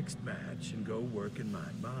the next match and go work in my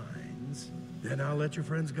mines, then I'll let your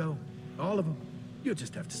friends go. All of them. You'll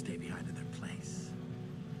just have to stay behind in their place.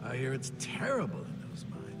 I hear it's terrible in those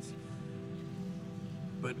mines.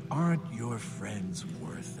 But aren't your friends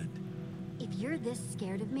worth it? If you're this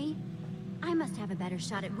scared of me, I must have a better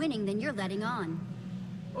shot at winning than you're letting on.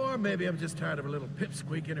 Or maybe I'm just tired of a little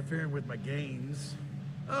pipsqueak interfering with my games.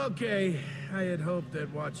 Okay, I had hoped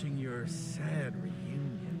that watching your sad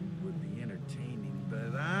reunion would be entertaining,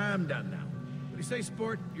 but I'm done now. What do you say,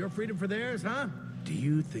 sport? Your freedom for theirs, huh? Do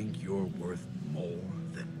you think you're worth more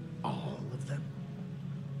than all of them?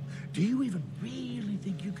 Do you even really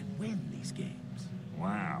think you can win these games?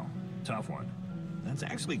 Wow, tough one. That's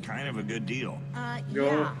actually kind of a good deal.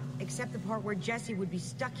 Yeah, except the part where Jesse would be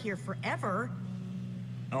stuck here forever.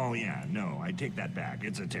 Oh yeah, no, I take that back.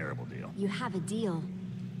 It's a terrible deal. You have a deal.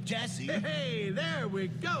 Jesse? Hey, there we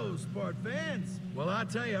go, sport fans. Well, I'll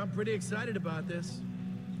tell you, I'm pretty excited about this.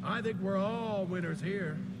 I think we're all winners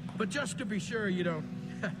here. But just to be sure you don't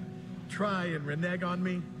try and renege on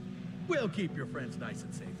me, we'll keep your friends nice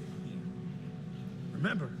and safe in here.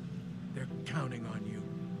 Remember, they're counting on you.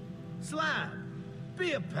 Slab,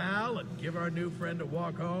 be a pal and give our new friend a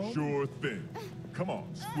walk home. Sure thing. Come on,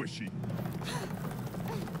 Squishy.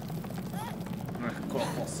 Ecco,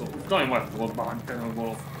 posso. Dai, ma turbante, non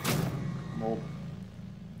lo. No.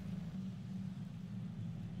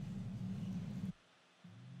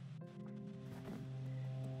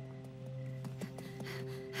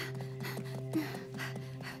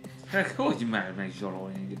 Hogy már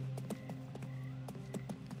megzsarolni?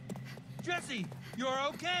 Jesse, you're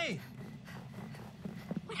okay.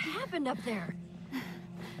 What happened up there?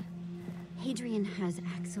 Hadrian has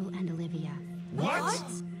Axel and Olivia. What?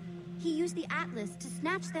 He used the Atlas to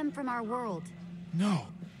snatch them from our world. No.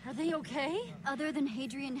 Are they okay? Other than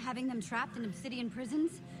Hadrian having them trapped in obsidian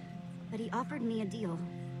prisons, but he offered me a deal.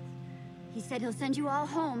 He said he'll send you all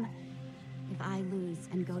home if I lose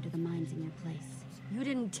and go to the mines in your place. You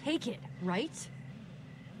didn't take it, right?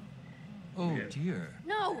 Oh dear.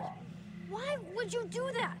 No! Why would you do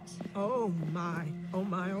that? Oh my, oh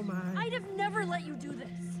my, oh my. I'd have never let you do this.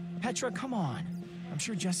 Petra, come on. I'm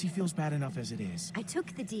sure Jesse feels bad enough as it is. I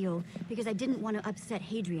took the deal because I didn't want to upset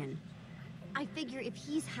Hadrian. I figure if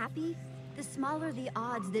he's happy, the smaller the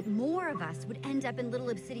odds that more of us would end up in little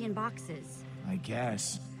obsidian boxes. I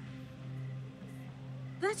guess.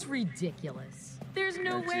 That's ridiculous. There's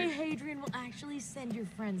no way Hadrian will actually send your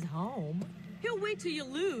friends home. He'll wait till you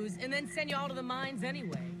lose and then send you all to the mines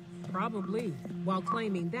anyway. Probably, while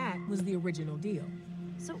claiming that was the original deal.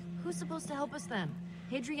 So who's supposed to help us then?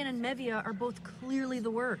 Hadrian and Mevia are both clearly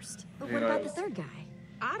the worst. But what about the third guy?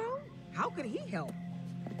 Otto? How could he help?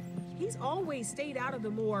 He's always stayed out of the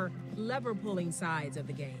more lever-pulling sides of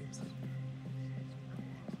the games.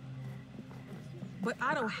 But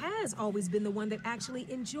Otto has always been the one that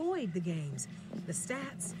actually enjoyed the games. The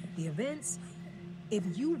stats, the events. If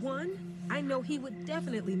you won, I know he would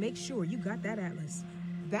definitely make sure you got that Atlas.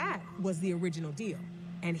 That was the original deal,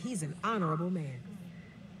 and he's an honorable man.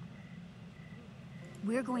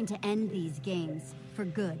 We're going to end these games for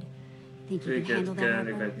good. Think you can handle that,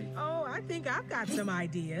 Harper? Oh, I think I've got some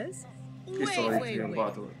ideas. Wait.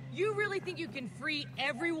 You really think you can free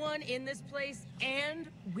everyone in this place and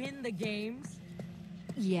win the games?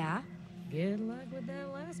 Yeah. Good luck with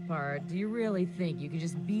that last part. Do you really think you can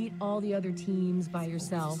just beat all the other teams by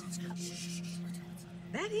yourself?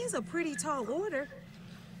 That is a pretty tall order.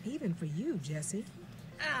 Even for you, Jesse.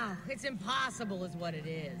 Oh, it's impossible is what it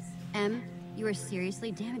is. Em, you are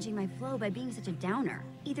seriously damaging my flow by being such a downer.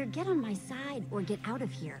 Either get on my side or get out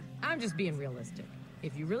of here. I'm just being realistic.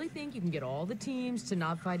 If you really think you can get all the teams to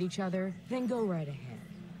not fight each other, then go right ahead.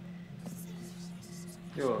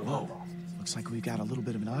 Whoa. Looks like we've got a little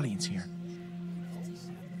bit of an audience here.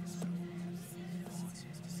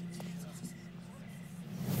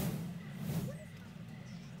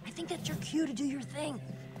 I think that's your cue to do your thing.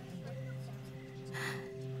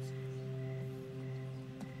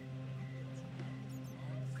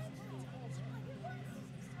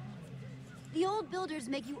 The old builders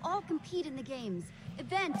make you all compete in the games,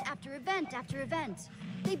 event after event after event.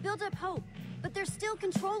 They build up hope, but they're still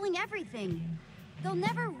controlling everything. They'll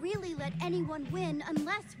never really let anyone win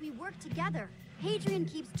unless we work together. Hadrian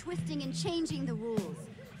keeps twisting and changing the rules.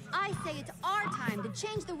 I say it's our time to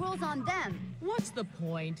change the rules on them. What's the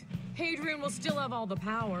point? Hadrian will still have all the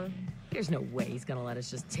power. There's no way he's gonna let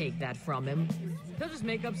us just take that from him. He'll just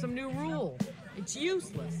make up some new rule. It's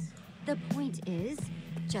useless. The point is,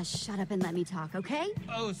 just shut up and let me talk, okay?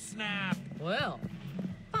 Oh, snap. Well,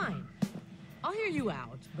 fine. I'll hear you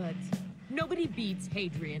out, but nobody beats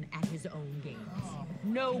Hadrian at his own games.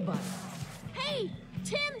 Nobody. Hey,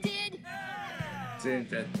 Tim did!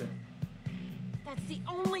 That's the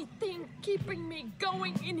only thing keeping me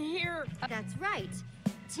going in here. That's right.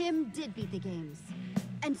 Tim did beat the games.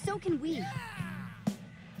 And so can we.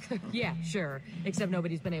 Yeah, sure. Except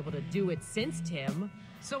nobody's been able to do it since Tim.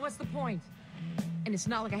 So what's the point? And it's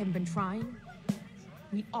not like I haven't been trying.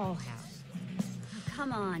 We all have.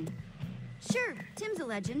 Come on. Sure, Tim's a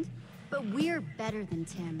legend, but we're better than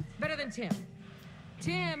Tim. Better than Tim.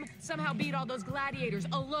 Tim somehow beat all those gladiators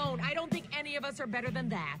alone. I don't think any of us are better than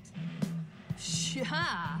that.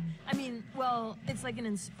 Yeah. I mean, well, it's like an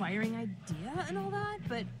inspiring idea and all that,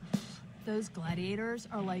 but those gladiators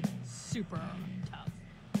are like super tough.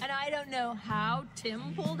 And I don't know how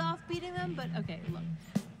Tim pulled off beating them, but okay, look,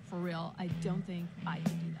 for real, I don't think I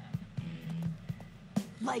could do that.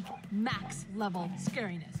 Like max level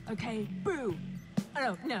scariness, okay? Boo!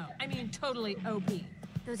 Oh, no, I mean totally OP.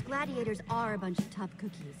 Those gladiators are a bunch of tough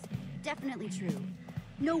cookies. Definitely true.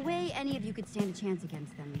 No way any of you could stand a chance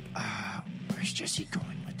against them. Where's Jesse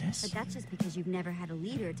going with this? But that's just because you've never had a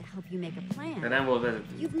leader to help you make a plan. And then we'll visit.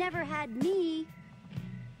 You've never had me.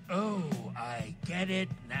 Oh, I get it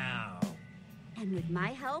now. And with my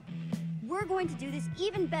help, we're going to do this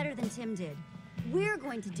even better than Tim did. We're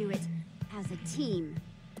going to do it as a team.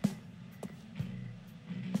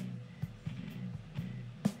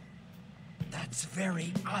 That's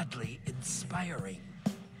very oddly inspiring.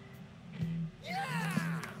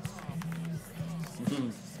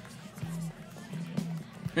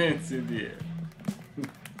 It's in the air.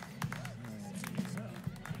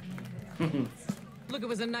 Look, it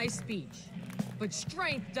was a nice speech. But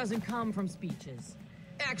strength doesn't come from speeches.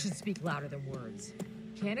 Actions speak louder than words.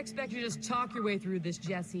 Can't expect you to just talk your way through this,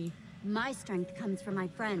 Jesse. My strength comes from my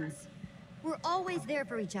friends. We're always there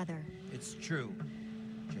for each other. It's true.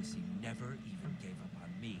 Jesse never even gave up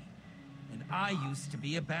on me. And I used to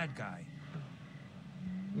be a bad guy.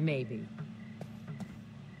 Maybe.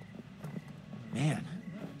 Man,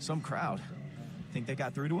 some crowd. Think they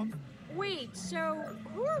got through to him? Wait, so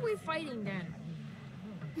who are we fighting then?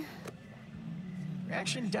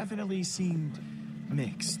 Reaction definitely seemed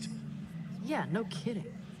mixed. Yeah, no kidding.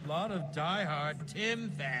 A lot of diehard Tim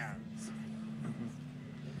fans.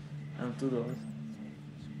 And to those.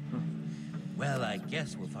 Well, I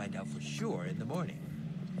guess we'll find out for sure in the morning.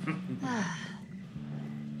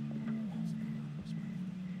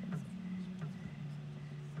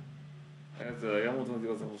 Ez elmondtam, hogy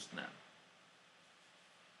igazán most nem.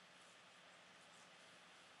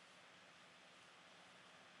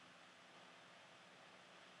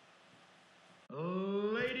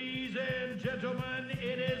 Ladies and gentlemen,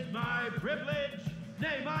 it is my privilege,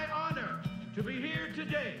 nay, my honor, to be here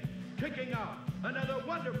today, kicking off another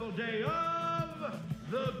wonderful day of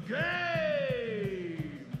the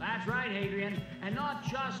game. That's right, Adrian. And not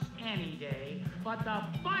just any day, but the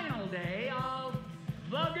final day of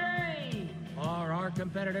the game. Are our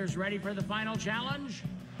competitors ready for the final challenge?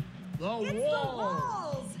 The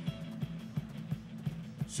walls.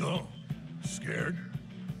 So, scared?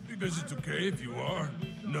 Because it's okay if you are.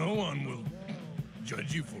 No one will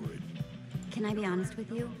judge you for it. Can I be honest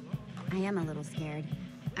with you? I am a little scared.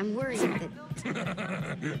 I'm worried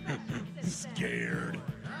that... Scared.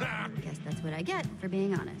 Guess that's what I get for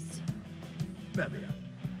being honest. Bevia,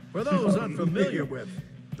 for those unfamiliar with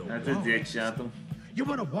the Hát egy ilyet csináltam. you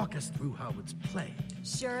want to walk us through how it's played?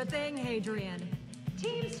 Sure thing, Hadrian.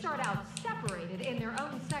 Teams start out separated in their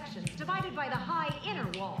own sections, divided by the high inner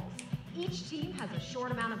walls. Each team has a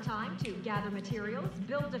short amount of time to gather materials,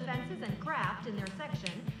 build defenses, and craft in their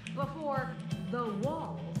section before the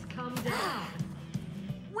walls come down.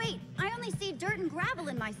 Wait, I only see dirt and gravel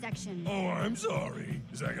in my section. Oh, I'm sorry.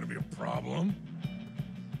 Is that gonna be a problem?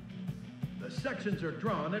 The sections are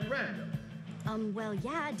drawn at random. Well,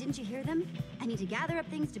 yeah, didn't you hear them? I need to gather up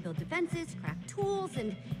things to build defenses, craft tools,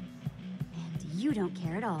 and you don't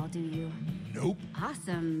care at all, do you? Nope.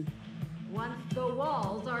 Awesome. Once the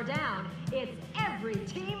walls are down, it's every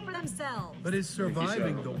team for themselves. But is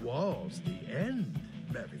surviving the walls the end,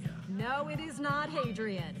 Bevia? No, it is not,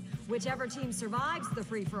 Hadrian. Whichever team survives the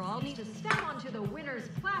free-for-all needs to step onto the winner's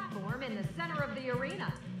platform in the center of the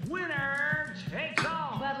arena. Winner takes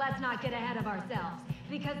all. But let's not get ahead of ourselves,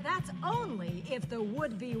 because that's only if the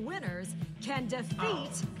would-be winners can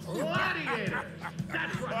defeat... Gladiators!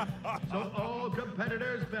 That's right. So all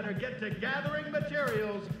competitors better get to gathering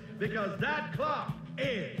materials, because that clock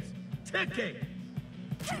is ticking.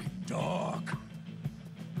 Dog.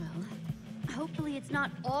 Well, hopefully it's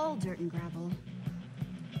not all dirt and gravel.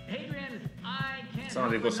 Adrian, I can't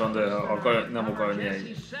Szándékosan, de nem akar nyerni.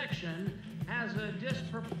 Jesse's section has a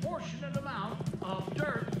disproportionate amount of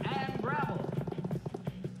dirt and gravel.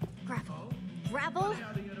 Gravel? Gravel?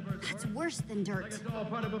 That's worse than dirt. It's all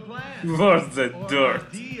part of a plan. Worse than Or a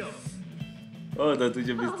dirt. deal. Oda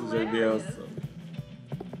tudja biztos, hogy mi az.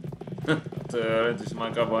 Rendesen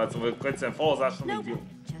már kabálcom, hogy egyszerűen falazásra még jó.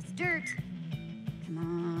 Just dirt. Come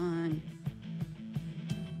on.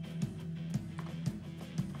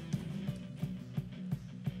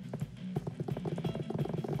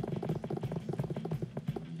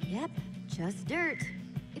 Yep, just dirt.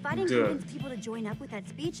 If I didn't convince people to join up with that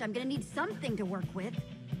speech, I'm gonna need something to work with.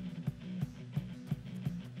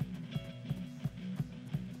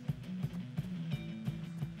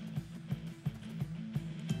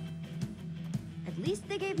 At least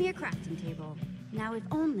they gave me a crafting table. Now, if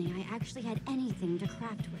only I actually had anything to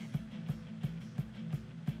craft with.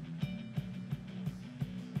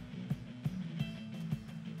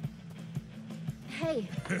 Hey.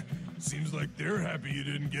 Seems like they're happy you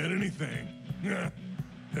didn't get anything. I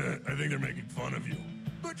think they're making fun of you.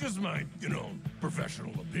 But just my,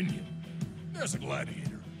 professional opinion. There's a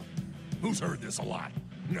gladiator. Who's heard this a lot?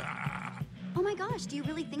 Nah. Oh my gosh, do you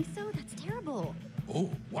really think so? That's terrible.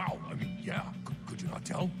 Oh, wow. I mean, yeah. Could you not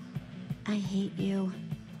tell? I hate you.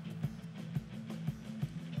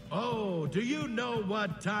 Oh, do you know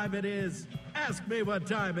what time it is? Ask me what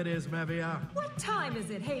time it is, Mavia. What time is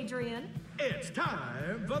it, Hadrian? It's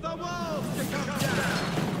time for the walls to come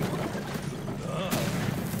down!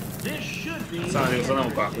 This should be... Sale, sono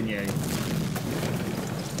qua, quindi è...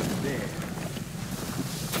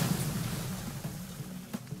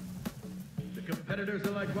 The competitors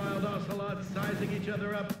are like wild ocelots, sizing each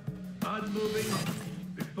other up, unmoving,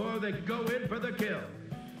 before they go in for the kill.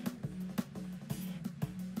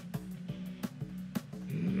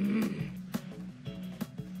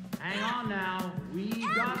 Hang on now. We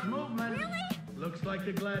got movement. Really? Looks like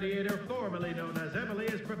the gladiator formerly known as Emily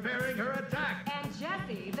is preparing her attack. And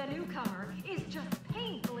Jesse, the newcomer, is just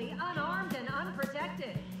painfully unarmed and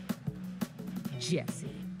unprotected.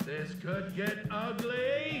 Jesse. This could get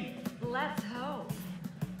ugly. Let's hope.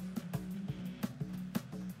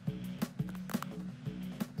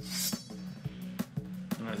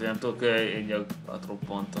 Sento che egli ha troppo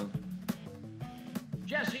ponto.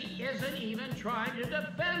 Jessie isn't even trying to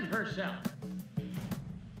defend herself.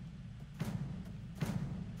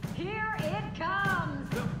 Here it comes!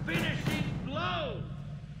 The finishing blow!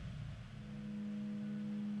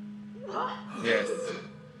 Yes.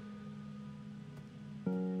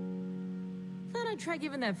 Thought I'd try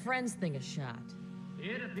giving that friends thing a shot.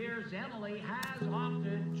 It appears Emily has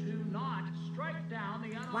opted to not strike down the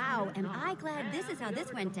unarmed. Wow, am I glad this is how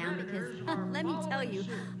this went down, because let me tell you,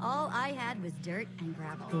 all I had was dirt and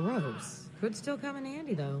gravel. Gross. Could still come in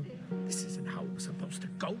handy, though. This isn't how it was supposed to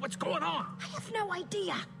go. What's going on? I have no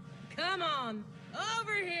idea. Come on,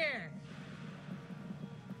 over here.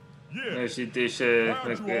 Yeah. Si dice Why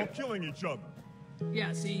aren't you all killing each other?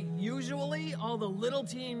 Yeah, see, usually all the little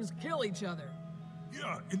teams kill each other.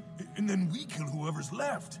 Yeah, and then we kill whoever's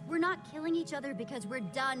left. We're not killing each other because we're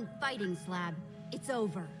done fighting, Slab. It's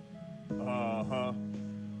over. Uh-huh.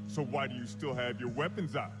 So why do you still have your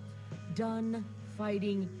weapons out? Done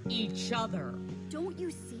fighting each other. Don't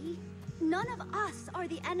you see? None of us are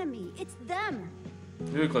the enemy. It's them.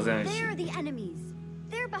 Lui cos'è? They're the enemies.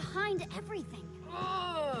 They're behind everything.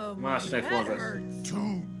 Oh, Másnak cosas.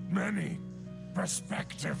 Too many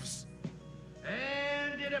perspectives.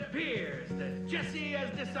 And it appears that Jesse has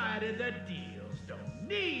decided that deals don't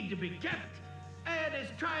need to be kept and is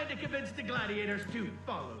trying to convince the gladiators to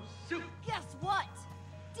follow suit. Guess what?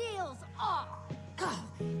 Deals are. Oh,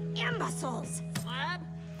 imbeciles. Slab?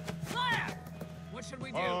 Slab! What should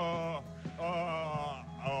we do?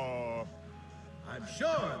 I'm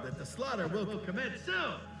sure that the slaughter will commence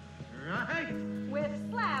soon, right? With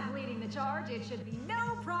Slab leading the charge, it should be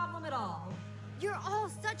no problem at all. You're all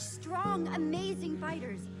such strong, amazing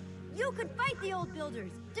fighters. You could fight the old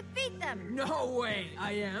builders, defeat them. No way.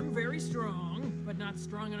 I am very strong, but not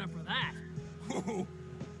strong enough for that.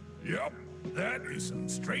 Yep, that is some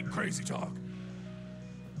straight crazy talk.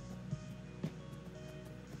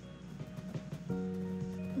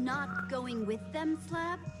 Not going with them,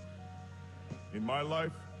 Slab? In my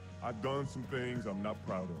life, I've done some things I'm not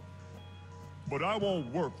proud of. But I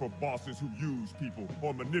won't work for bosses who use people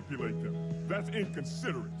or manipulate them. That's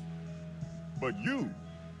inconsiderate. But you,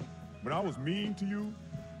 when I was mean to you,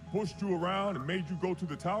 pushed you around and made you go to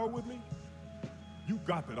the tower with me, you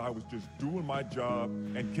got that I was just doing my job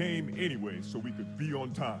and came anyway so we could be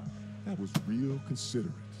on time. That was real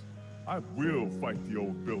considerate. I will fight the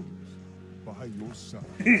old builders by your side.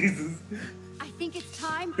 I think it's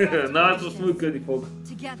time for us to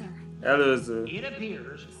together. It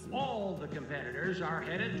appears all the competitors are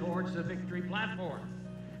headed towards the victory platform.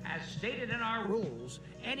 As stated in our rules,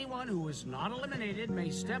 anyone who is not eliminated may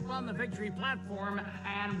step on the victory platform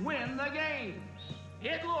and win the games.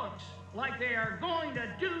 It looks like they are going to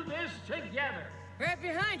do this together. Right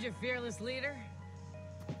behind you, fearless leader.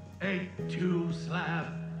 8-2 Slab.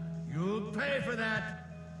 You'll pay for that.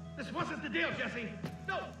 This wasn't the deal, Jesse.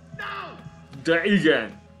 No, no!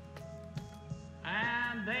 Igen.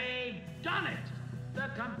 And they've done it. The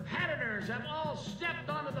competitors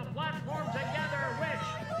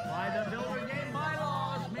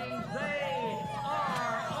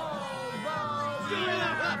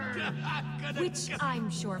Which I'm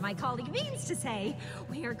sure my colleague means to say,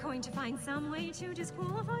 we are going to find some way to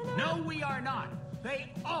disqualify them. No, we are not.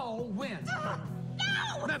 They all win.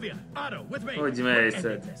 No! Mevia, Otto, with me. Hogy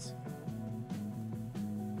mehetsz?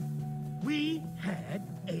 We had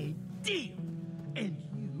a deal, and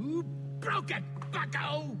you broke it,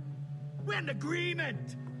 bucko! We're in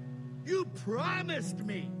agreement. You promised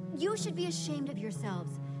me. You should be ashamed of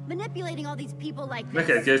yourselves. Manipulating all these people like this.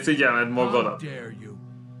 Neked kell szégyelned magadat.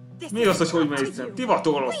 Mi az, hogy mész? Ti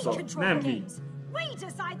vagytok rosszak, nem mi. We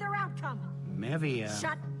decide their outcome. Mevia.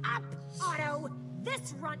 Shut up, Otto.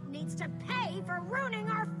 This runt needs to pay for ruining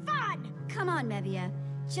our fun. Come on, Mevia.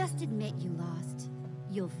 Just admit you lost.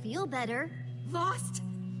 You'll feel better. Lost?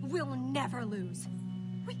 We'll never lose.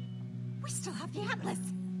 We still have the Atlas.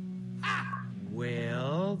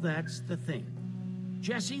 Well, that's the thing.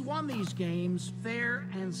 Jessie won these games fair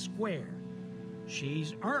and square.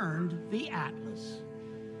 She's earned the Atlas.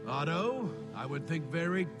 Otto, I would think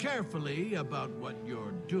very carefully about what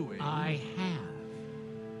you're doing. I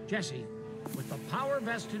have. Jessie, with the power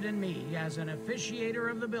vested in me as an officiator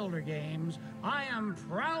of the Builder Games, I am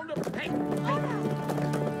proud to pay.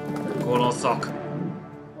 Gonoszak.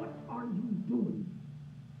 What are you doing?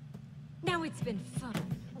 Now it's been fun,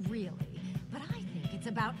 really. But I think it's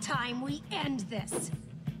about time we end this.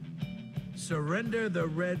 Surrender the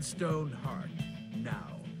Redstone Heart. Now.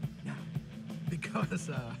 Because,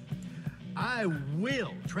 I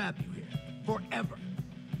will trap you here. Forever.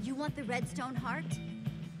 You want the Redstone Heart?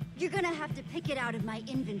 You're gonna have to pick it out of my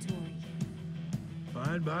inventory.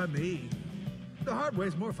 Fine by me. The hard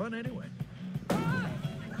way's more fun anyway.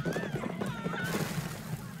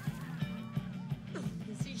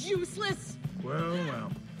 This is useless.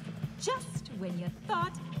 Well. Just when you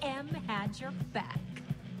thought M had your back.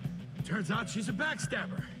 Turns out she's a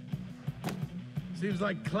backstabber. Seems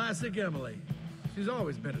like classic Emily. She's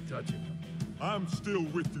always been a touchy one. I'm still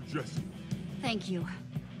with you, Jessie. Thank you.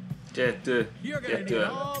 You're gonna need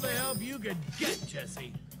all the help you can get,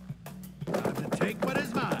 Jessie. Time to take what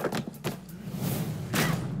is mine.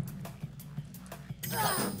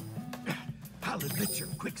 I'll admit you're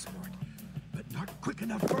quick, sport, but not quick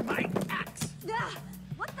enough for my axe.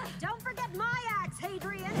 What the? Don't forget my axe,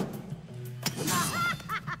 Hadrian.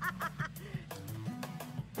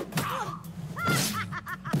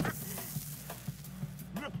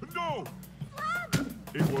 No!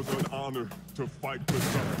 It was an honor to fight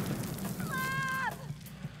with her.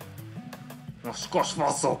 Moskos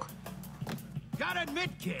faszok! Gotta admit,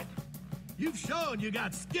 kid, you've shown you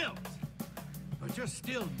got skills, but you're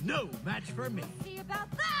still no match for me. See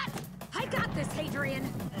about that? I got this, Hadrian.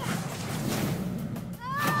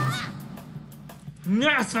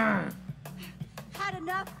 Yes! Had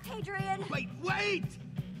enough, Hadrian? Wait!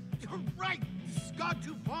 You're right. This has gone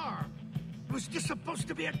too far. It was just supposed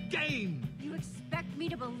to be a game. You expect me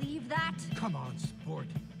to believe that? Come on, sport.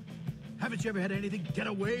 Haven't you ever had anything get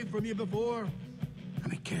away from you before? I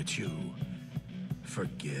mean, can't you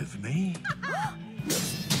forgive me?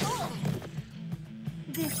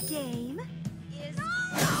 This game is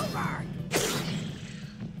over.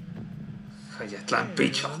 Kegyetlen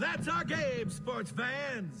picsa. Well, that's our game, sports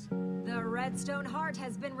fans. The Redstone Heart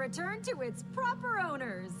has been returned to its proper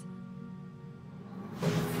owners.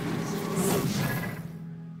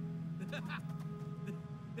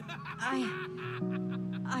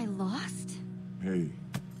 I lost? Hey,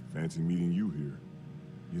 fancy meeting you here.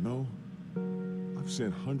 You know, I've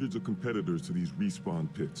sent hundreds of competitors to these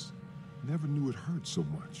respawn pits. Never knew it hurt so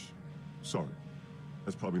much. Sorry,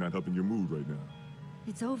 that's probably not helping your mood right now.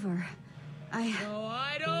 It's over. No,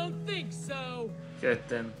 I don't think so.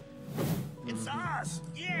 Ketten. It's us!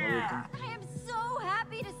 Yeah! I am so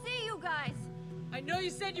happy to see you guys. I know you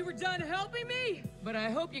said you were done helping me, but I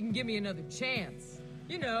hope you can give me another chance.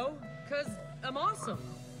 You know, 'cause I'm awesome.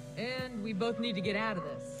 And we both need to get out of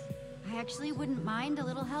this. I actually wouldn't mind a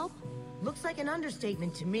little help. Looks like an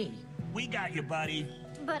understatement to me. We got you, buddy.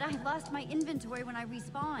 But I lost my inventory when I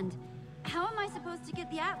respawned. How am I supposed to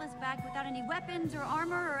get the Atlas back without any weapons or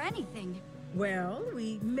armor or anything? Well,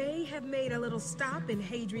 we may have made a little stop in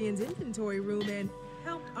Hadrian's inventory room and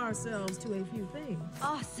helped ourselves to a few things.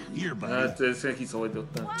 Awesome. Here, buddy. Hát ezt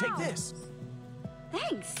kiszólítottam. Wow. Take this.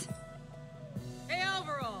 Thanks. Hey,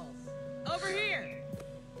 overalls! Over here!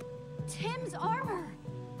 Tim's armor.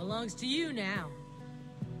 Belongs to you now.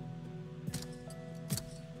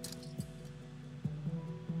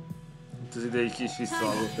 Az ideig is Time to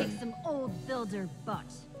visszaállottam. kick some old builder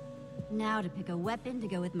butt. Now to pick a weapon to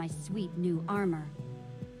go with my sweet new armor.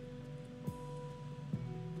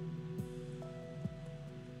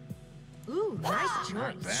 Ooh, nice choice.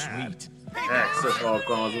 Not bad. Sweet. Extra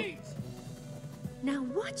alkalmazott. Hey, hey, hey! Now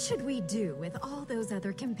what should we do with all those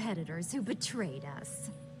other competitors who betrayed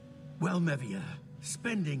us? Well, Mevia,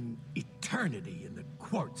 spending eternity in the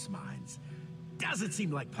quartz mines doesn't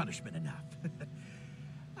seem like punishment enough.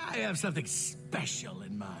 I have something special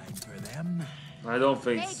in mind for them. I don't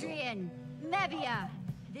think so. Adrian, Mevia,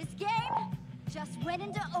 this game just went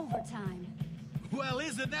into overtime. Well,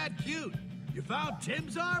 isn't that cute? You found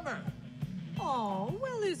Tim's armor. Oh,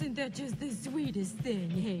 well, isn't that just the sweetest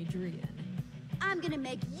thing, Adrian? I'm gonna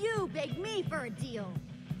make you beg me for a deal.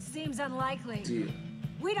 Seems unlikely. Deal.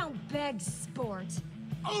 We don't beg, sport.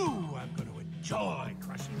 Oh, I'm gonna enjoy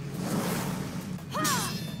crushing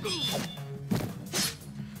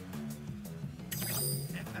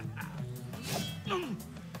you.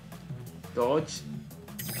 Dodge.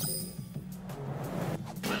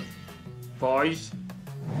 Foge.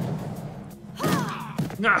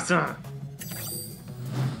 Nossa!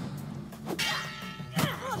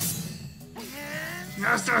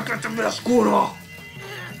 Nossa, que tá escuro!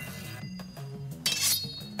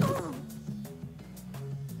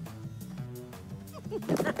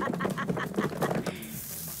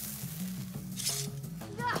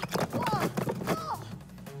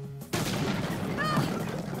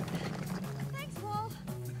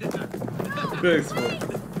 Thanks, Wolf.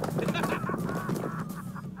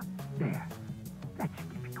 There. That should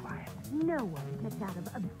keep me quiet. No one gets out of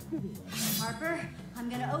obsidian. Harper, I'm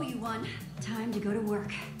gonna owe you one. Time to go to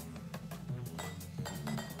work.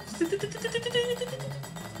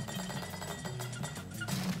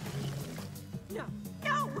 No,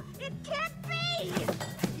 no, it can't be!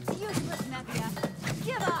 It's useless, Mevia.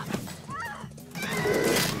 Give up!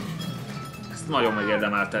 Ezt nagyon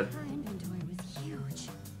megérdemelted.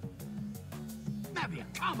 Mevia,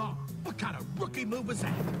 come on! What kind of rookie move was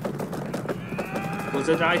that? Was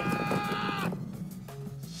it right?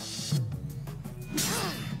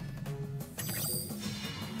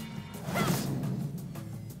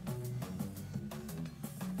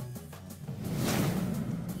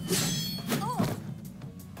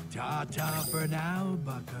 Ta-ta for now,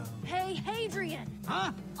 bucko. Hey, Hadrian!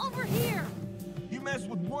 Huh? Over here! You mess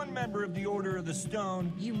with one member of the Order of the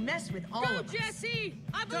Stone. You mess with all Go, of us. Jesse!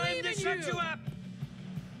 I believe in you!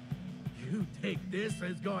 You think this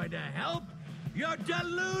is going to help? You're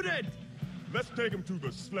deluded! Let's take him to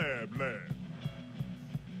the slab land.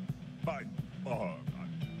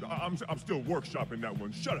 I'm still workshopping that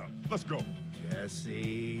one. Shut up. Let's go.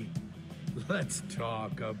 Jesse, let's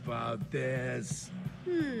talk about this.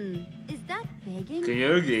 Is that begging? Can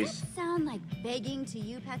you Does that sound like begging to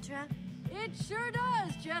you, Petra? It sure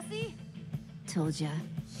does, Jesse! Told ya.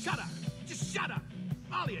 Shut up! Just shut up!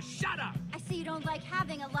 All of you, shut up! I see you don't like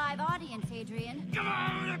having a live audience, Adrian.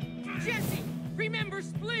 Jesse! Remember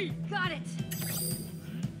Splee! Got it!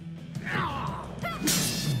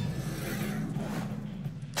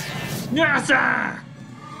 Nyasa!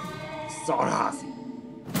 Szarház!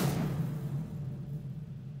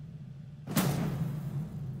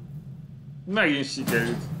 Megint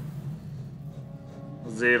sikerült. A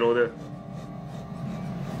zero, de...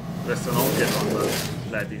 Persze non-canon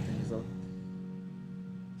lehet így hízott.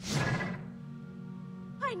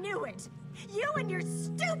 I knew it! You and your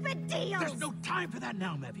stupid deals! There's no time for that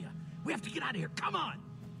now, Mevia. We have to get out of here. Come on!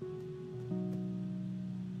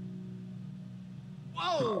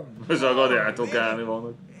 Whoa! Ez a gladiátorok állni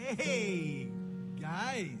vannak. Hey,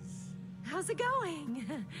 guys. How's it going?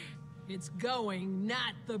 It's going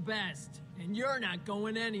not the best, and you're not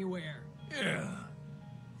going anywhere. Yeah.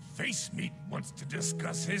 Face Meat wants to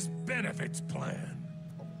discuss his benefits plan.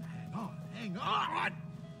 Hang on!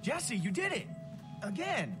 Jesse, you did it!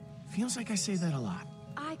 Again. Feels like I say that a lot.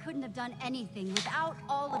 I couldn't have done anything without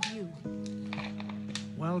all of you.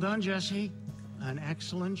 Well done, Jesse. An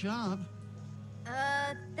excellent job.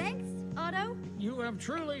 Thanks, Otto? You have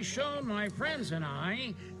truly shown my friends and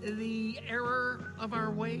I the error of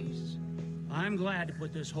our ways. I'm glad to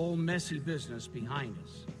put this whole messy business behind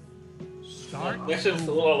us. Start.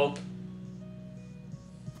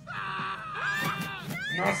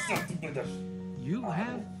 You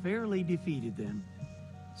have fairly defeated them.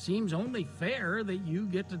 Seems only fair that you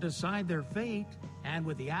get to decide their fate, and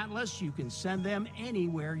with the Atlas, you can send them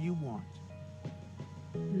anywhere you want.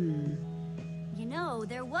 You know,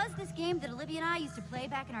 there was this game that Olivia and I used to play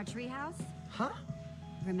back in our treehouse. Huh?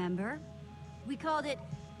 Remember? We called it,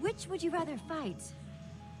 Which Would You Rather Fight?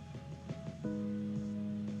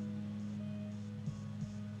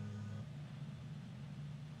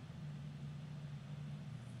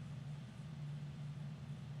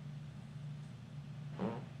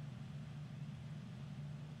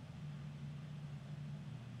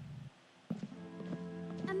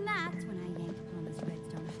 And that's when I yanked Palma's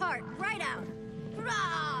redstone heart right out.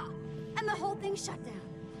 everything shut down.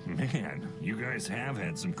 Man, you guys have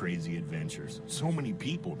had some crazy adventures. So many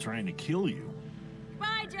people trying to kill you.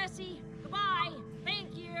 Goodbye, Jesse. Goodbye.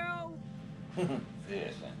 Thank you.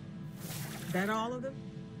 That all of them?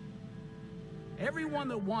 Everyone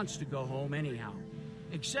that wants to go home anyhow.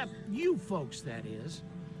 Except you folks, that is.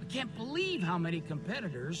 I can't believe how many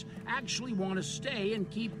competitors actually want to stay and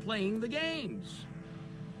keep playing the games.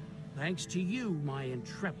 Thanks to you, my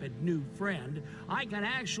intrepid new friend, I can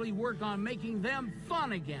actually work on making them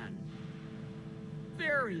fun again.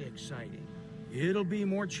 Very exciting. It'll be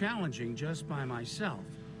more challenging just by myself,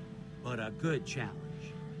 but a good challenge.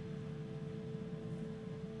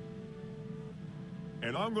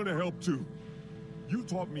 And I'm gonna help too. You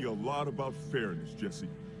taught me a lot about fairness, Jesse.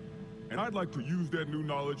 And I'd like to use that new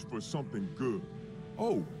knowledge for something good.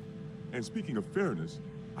 Oh, and speaking of fairness,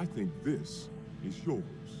 I think this is yours.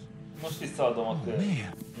 Most visszaadom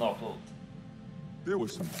a naplót. There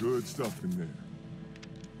was some good stuff in there.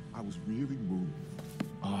 I was really moved.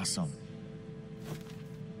 Awesome.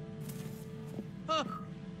 Huh.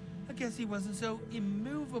 I guess he wasn't so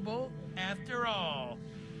immovable after all.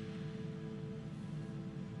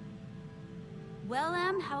 Well,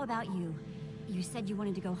 how about you? You said you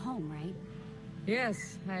wanted to go home, right?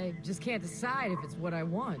 Yes, I just can't decide if it's what I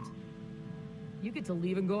want. You get to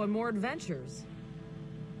leave and go on more adventures.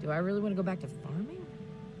 Do I really want to go back to farming?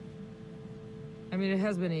 I mean, it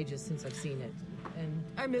has been ages since I've seen it, and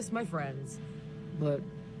I miss my friends. But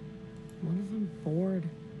what if I'm bored?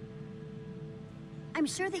 I'm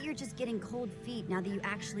sure that you're just getting cold feet now that you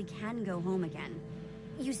actually can go home again.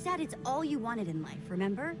 You said it's all you wanted in life,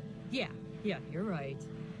 remember? Yeah, you're right.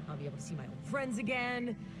 I'll be able to see my old friends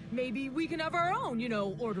again. Maybe we can have our own,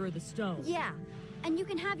 Order of the Stone. Yeah, and you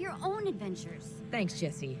can have your own adventures. Thanks,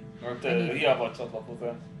 Jesse. Mert hiába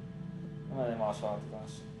csatlakozott. Nem egy más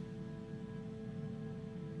változás.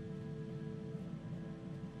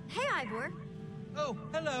 Hey, Ivor. Oh,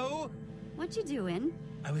 hello. What you doing?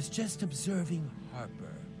 I was just observing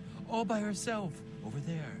Harper, all by herself over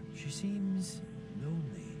there. She seems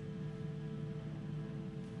lonely.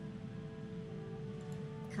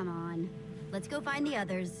 Come on, let's go find the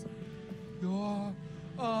others. You're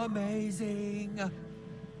amazing.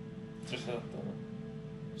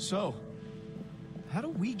 So, how do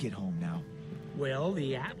we get home now? Well,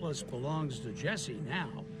 the Atlas belongs to Jesse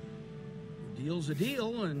now. A deal's a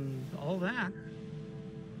deal and all that.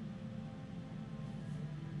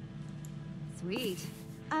 Sweet.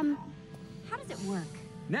 How does it work?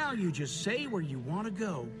 Now you just say where you want to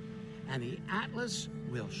go, and the Atlas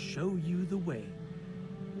will show you the way.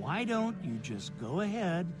 Why don't you just go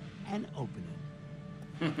ahead and open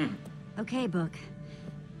it? Okay, book.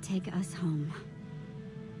 Take us home.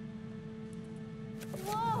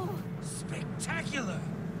 Whoa! Spectacular!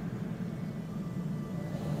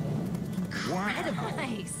 Incredible!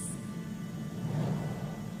 Nice!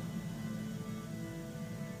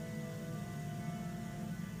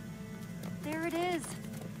 There it is.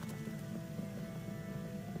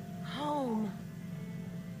 Home.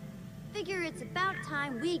 Figure it's about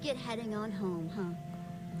time we get heading on home, huh?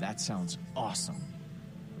 That sounds awesome.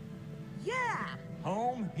 Yeah!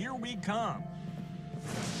 Home, here we come.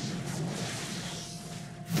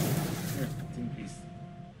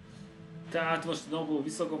 Tehát most Nobu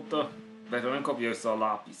visszakopta, de nem kapja össze a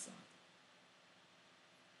lápiszát.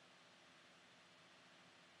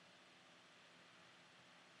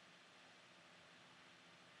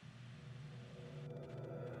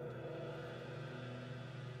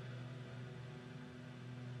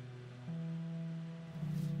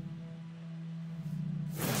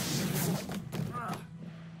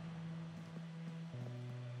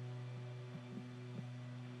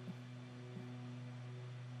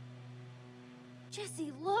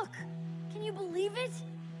 Jesse, look! Can you believe it?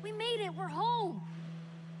 We made it! We're home!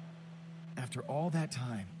 After all that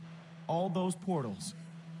time, all those portals,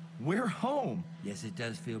 we're home! Yes, it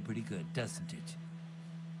does feel pretty good, doesn't it?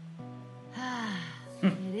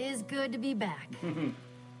 It is good to be back.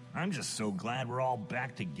 I'm just so glad we're all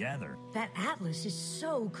back together. That atlas is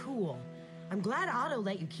so cool. I'm glad Otto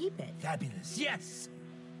let you keep it. Fabulous, yes!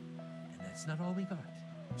 And that's not all we got.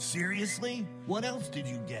 Seriously? What else did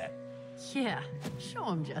you get? Yeah, show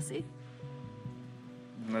him, Jesse.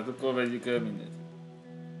 Hát akkor vegyük el mindent.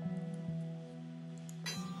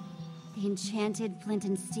 The enchanted flint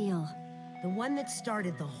and steel. The one that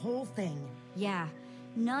started the whole thing. Yeah,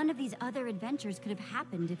 none of these other adventures could have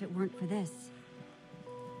happened if it weren't for this.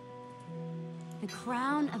 The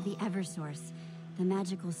crown of the Eversource, the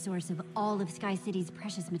magical source of all of Sky City's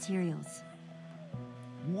precious materials.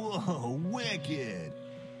 Whoa, wicked!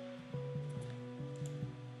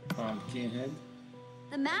 Pumpkinhead.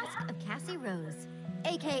 The Mask of Cassie Rose,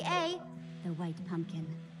 aka the White Pumpkin.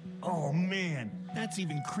 Oh man, that's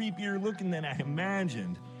even creepier looking than I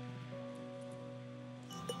imagined.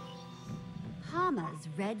 Palma's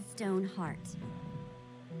red stone heart.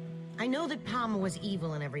 I know that Palma was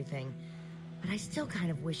evil and everything, but I still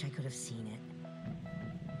kind of wish I could have seen it.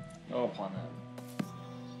 Oh, Palma.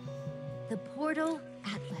 The Portal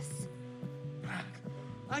Atlas.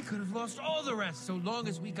 I could have lost all the rest so long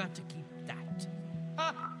as we got to keep that.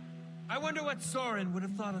 Ha! I wonder what Soren would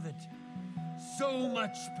have thought of it. So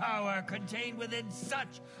much power contained within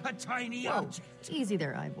such a tiny object. Easy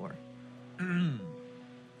there, Ivor.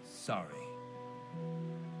 Sorry.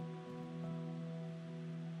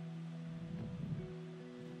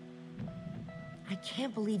 I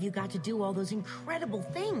can't believe you got to do all those incredible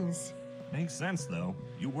things. Makes sense, though.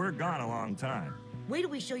 You were gone a long time. Wait till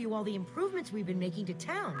we show you all the improvements we've been making to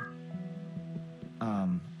town.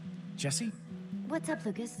 Jesse? What's up,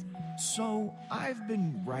 Lucas? So, I've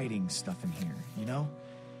been writing stuff in here, you know?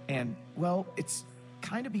 And, well, it's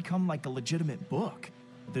kind of become like a legitimate book.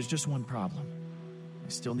 There's just one problem. I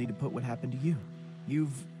still need to put what happened to you.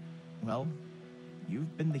 You've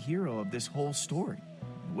been the hero of this whole story.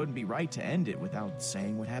 It wouldn't be right to end it without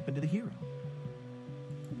saying what happened to the hero.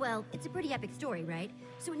 Well, it's a pretty epic story, right?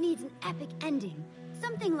 So it needs an epic ending.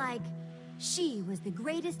 Something like, she was the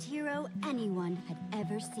greatest hero anyone had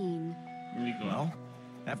ever seen. Well,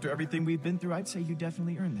 after everything we've been through, I'd say you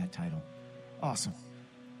definitely earned that title. Awesome.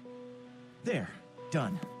 There,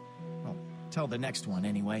 done. Well, till the next one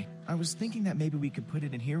anyway. I was thinking that maybe we could put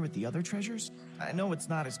it in here with the other treasures. I know it's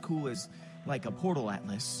not as cool as, like, a portal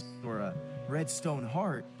atlas or a redstone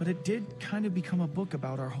heart, but it did kind of become a book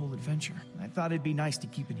about our whole adventure. I thought it'd be nice to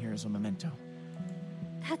keep in here as a memento.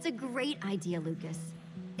 That's a great idea, Lucas.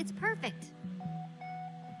 It's perfect.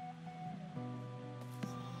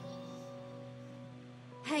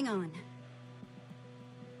 Hang on.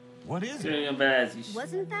 What is it?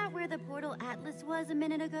 Wasn't that where the Portal Atlas was a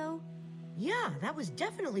minute ago? Yeah, that was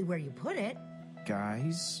definitely where you put it.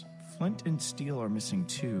 Guys, Flint and Steel are missing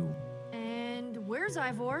too. And where's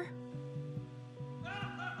Ivor?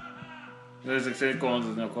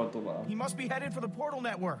 He must be headed for the Portal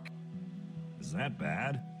Network. Is that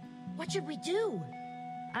bad? What should we do?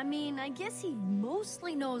 I mean, I guess he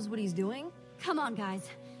mostly knows what he's doing. Come on, guys.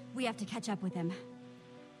 We have to catch up with him.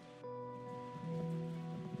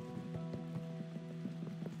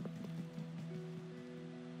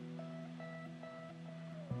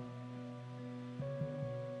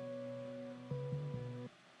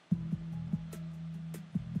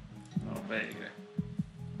 Végre.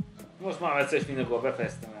 Most már egyszer mindenkor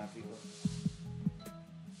befejeztem a játékot.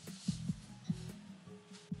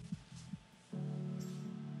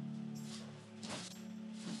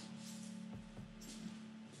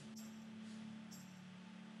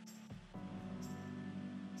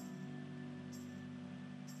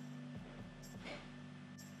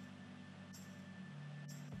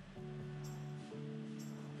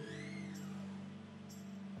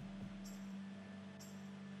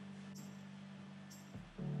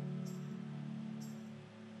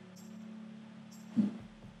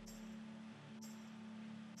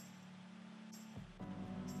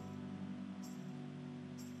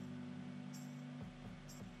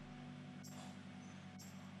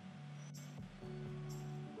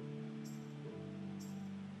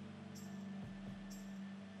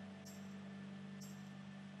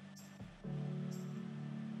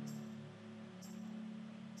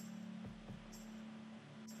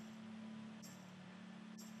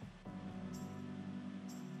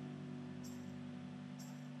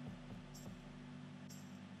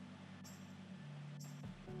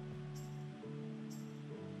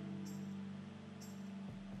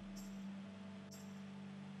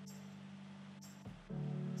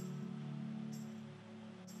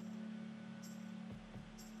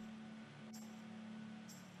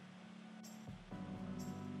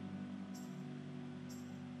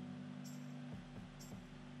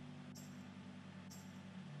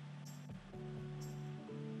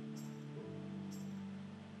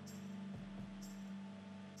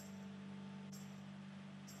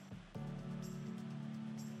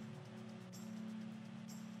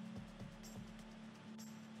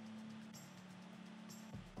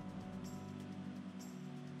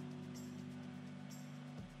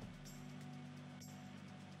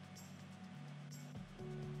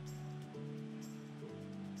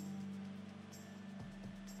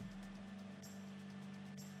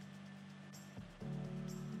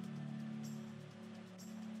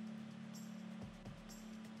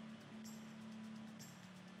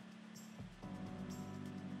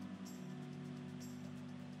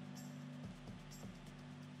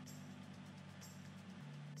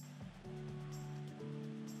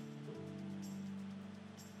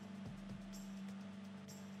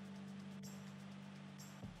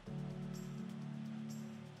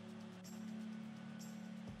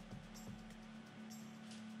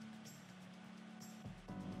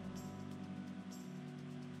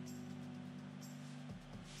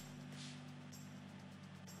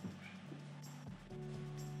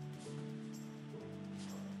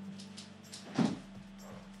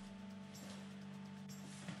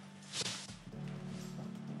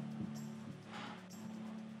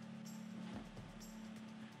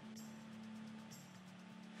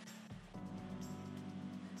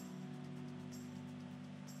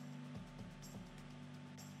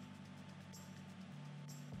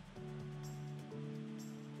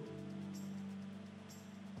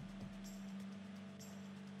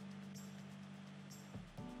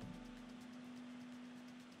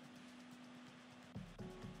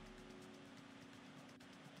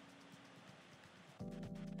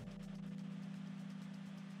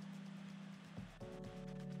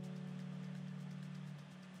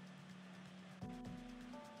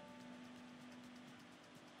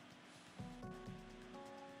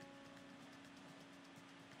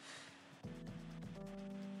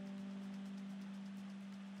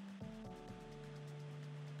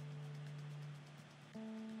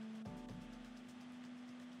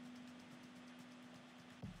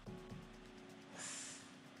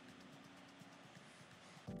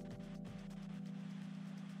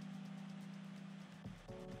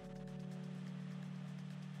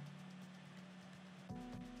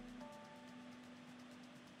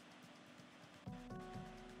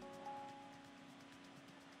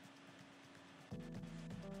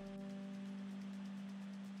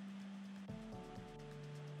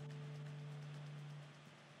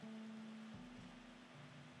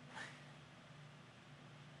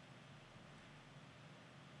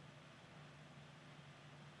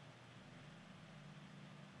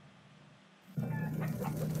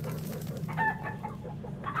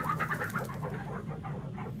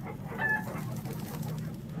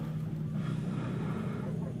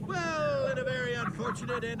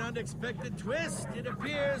 unfortunate and unexpected twist, it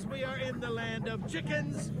appears we are in the land of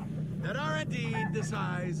chickens that are indeed the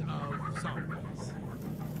size of zombies.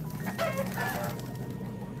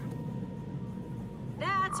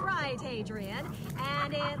 That's right, Adrian.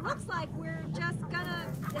 And it looks like we're just gonna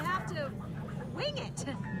have to wing it.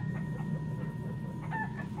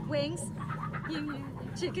 Wings.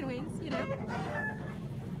 Chicken wings, you know.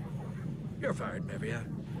 You're fired, Mevia.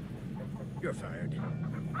 You're fired.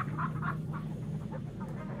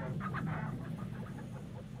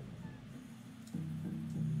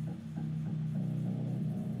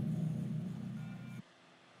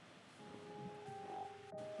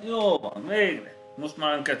 Jó van, végre. Most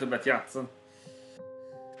már nem kell többet játszani.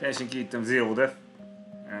 Teljesen kiittem Zero Death.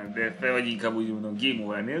 De vagy inkább úgy mondom Game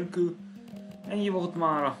Over nélkül. Ennyi volt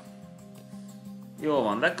mára. Jó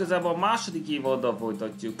van, legközelebb a második évaddal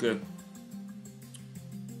folytatjuk.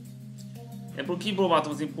 Ebből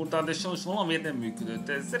kipróbáltam az importát, de sajnos valamiért nem működött.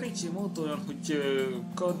 Ez szerencsém volt olyan, hogy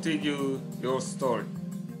continue your story.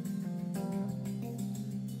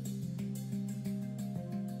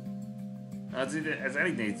 Hát ez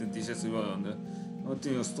elég nehéz döntés, ez hogy olyan, de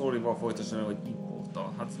continue your story-val folytasson, vagy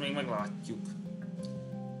importtal. Hát ezt még meglátjuk.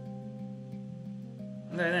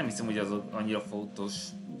 De nem hiszem, hogy az annyira fontos.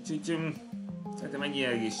 Úgyhogy szerintem ennyi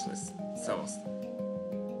elég is lesz. Szevasztok!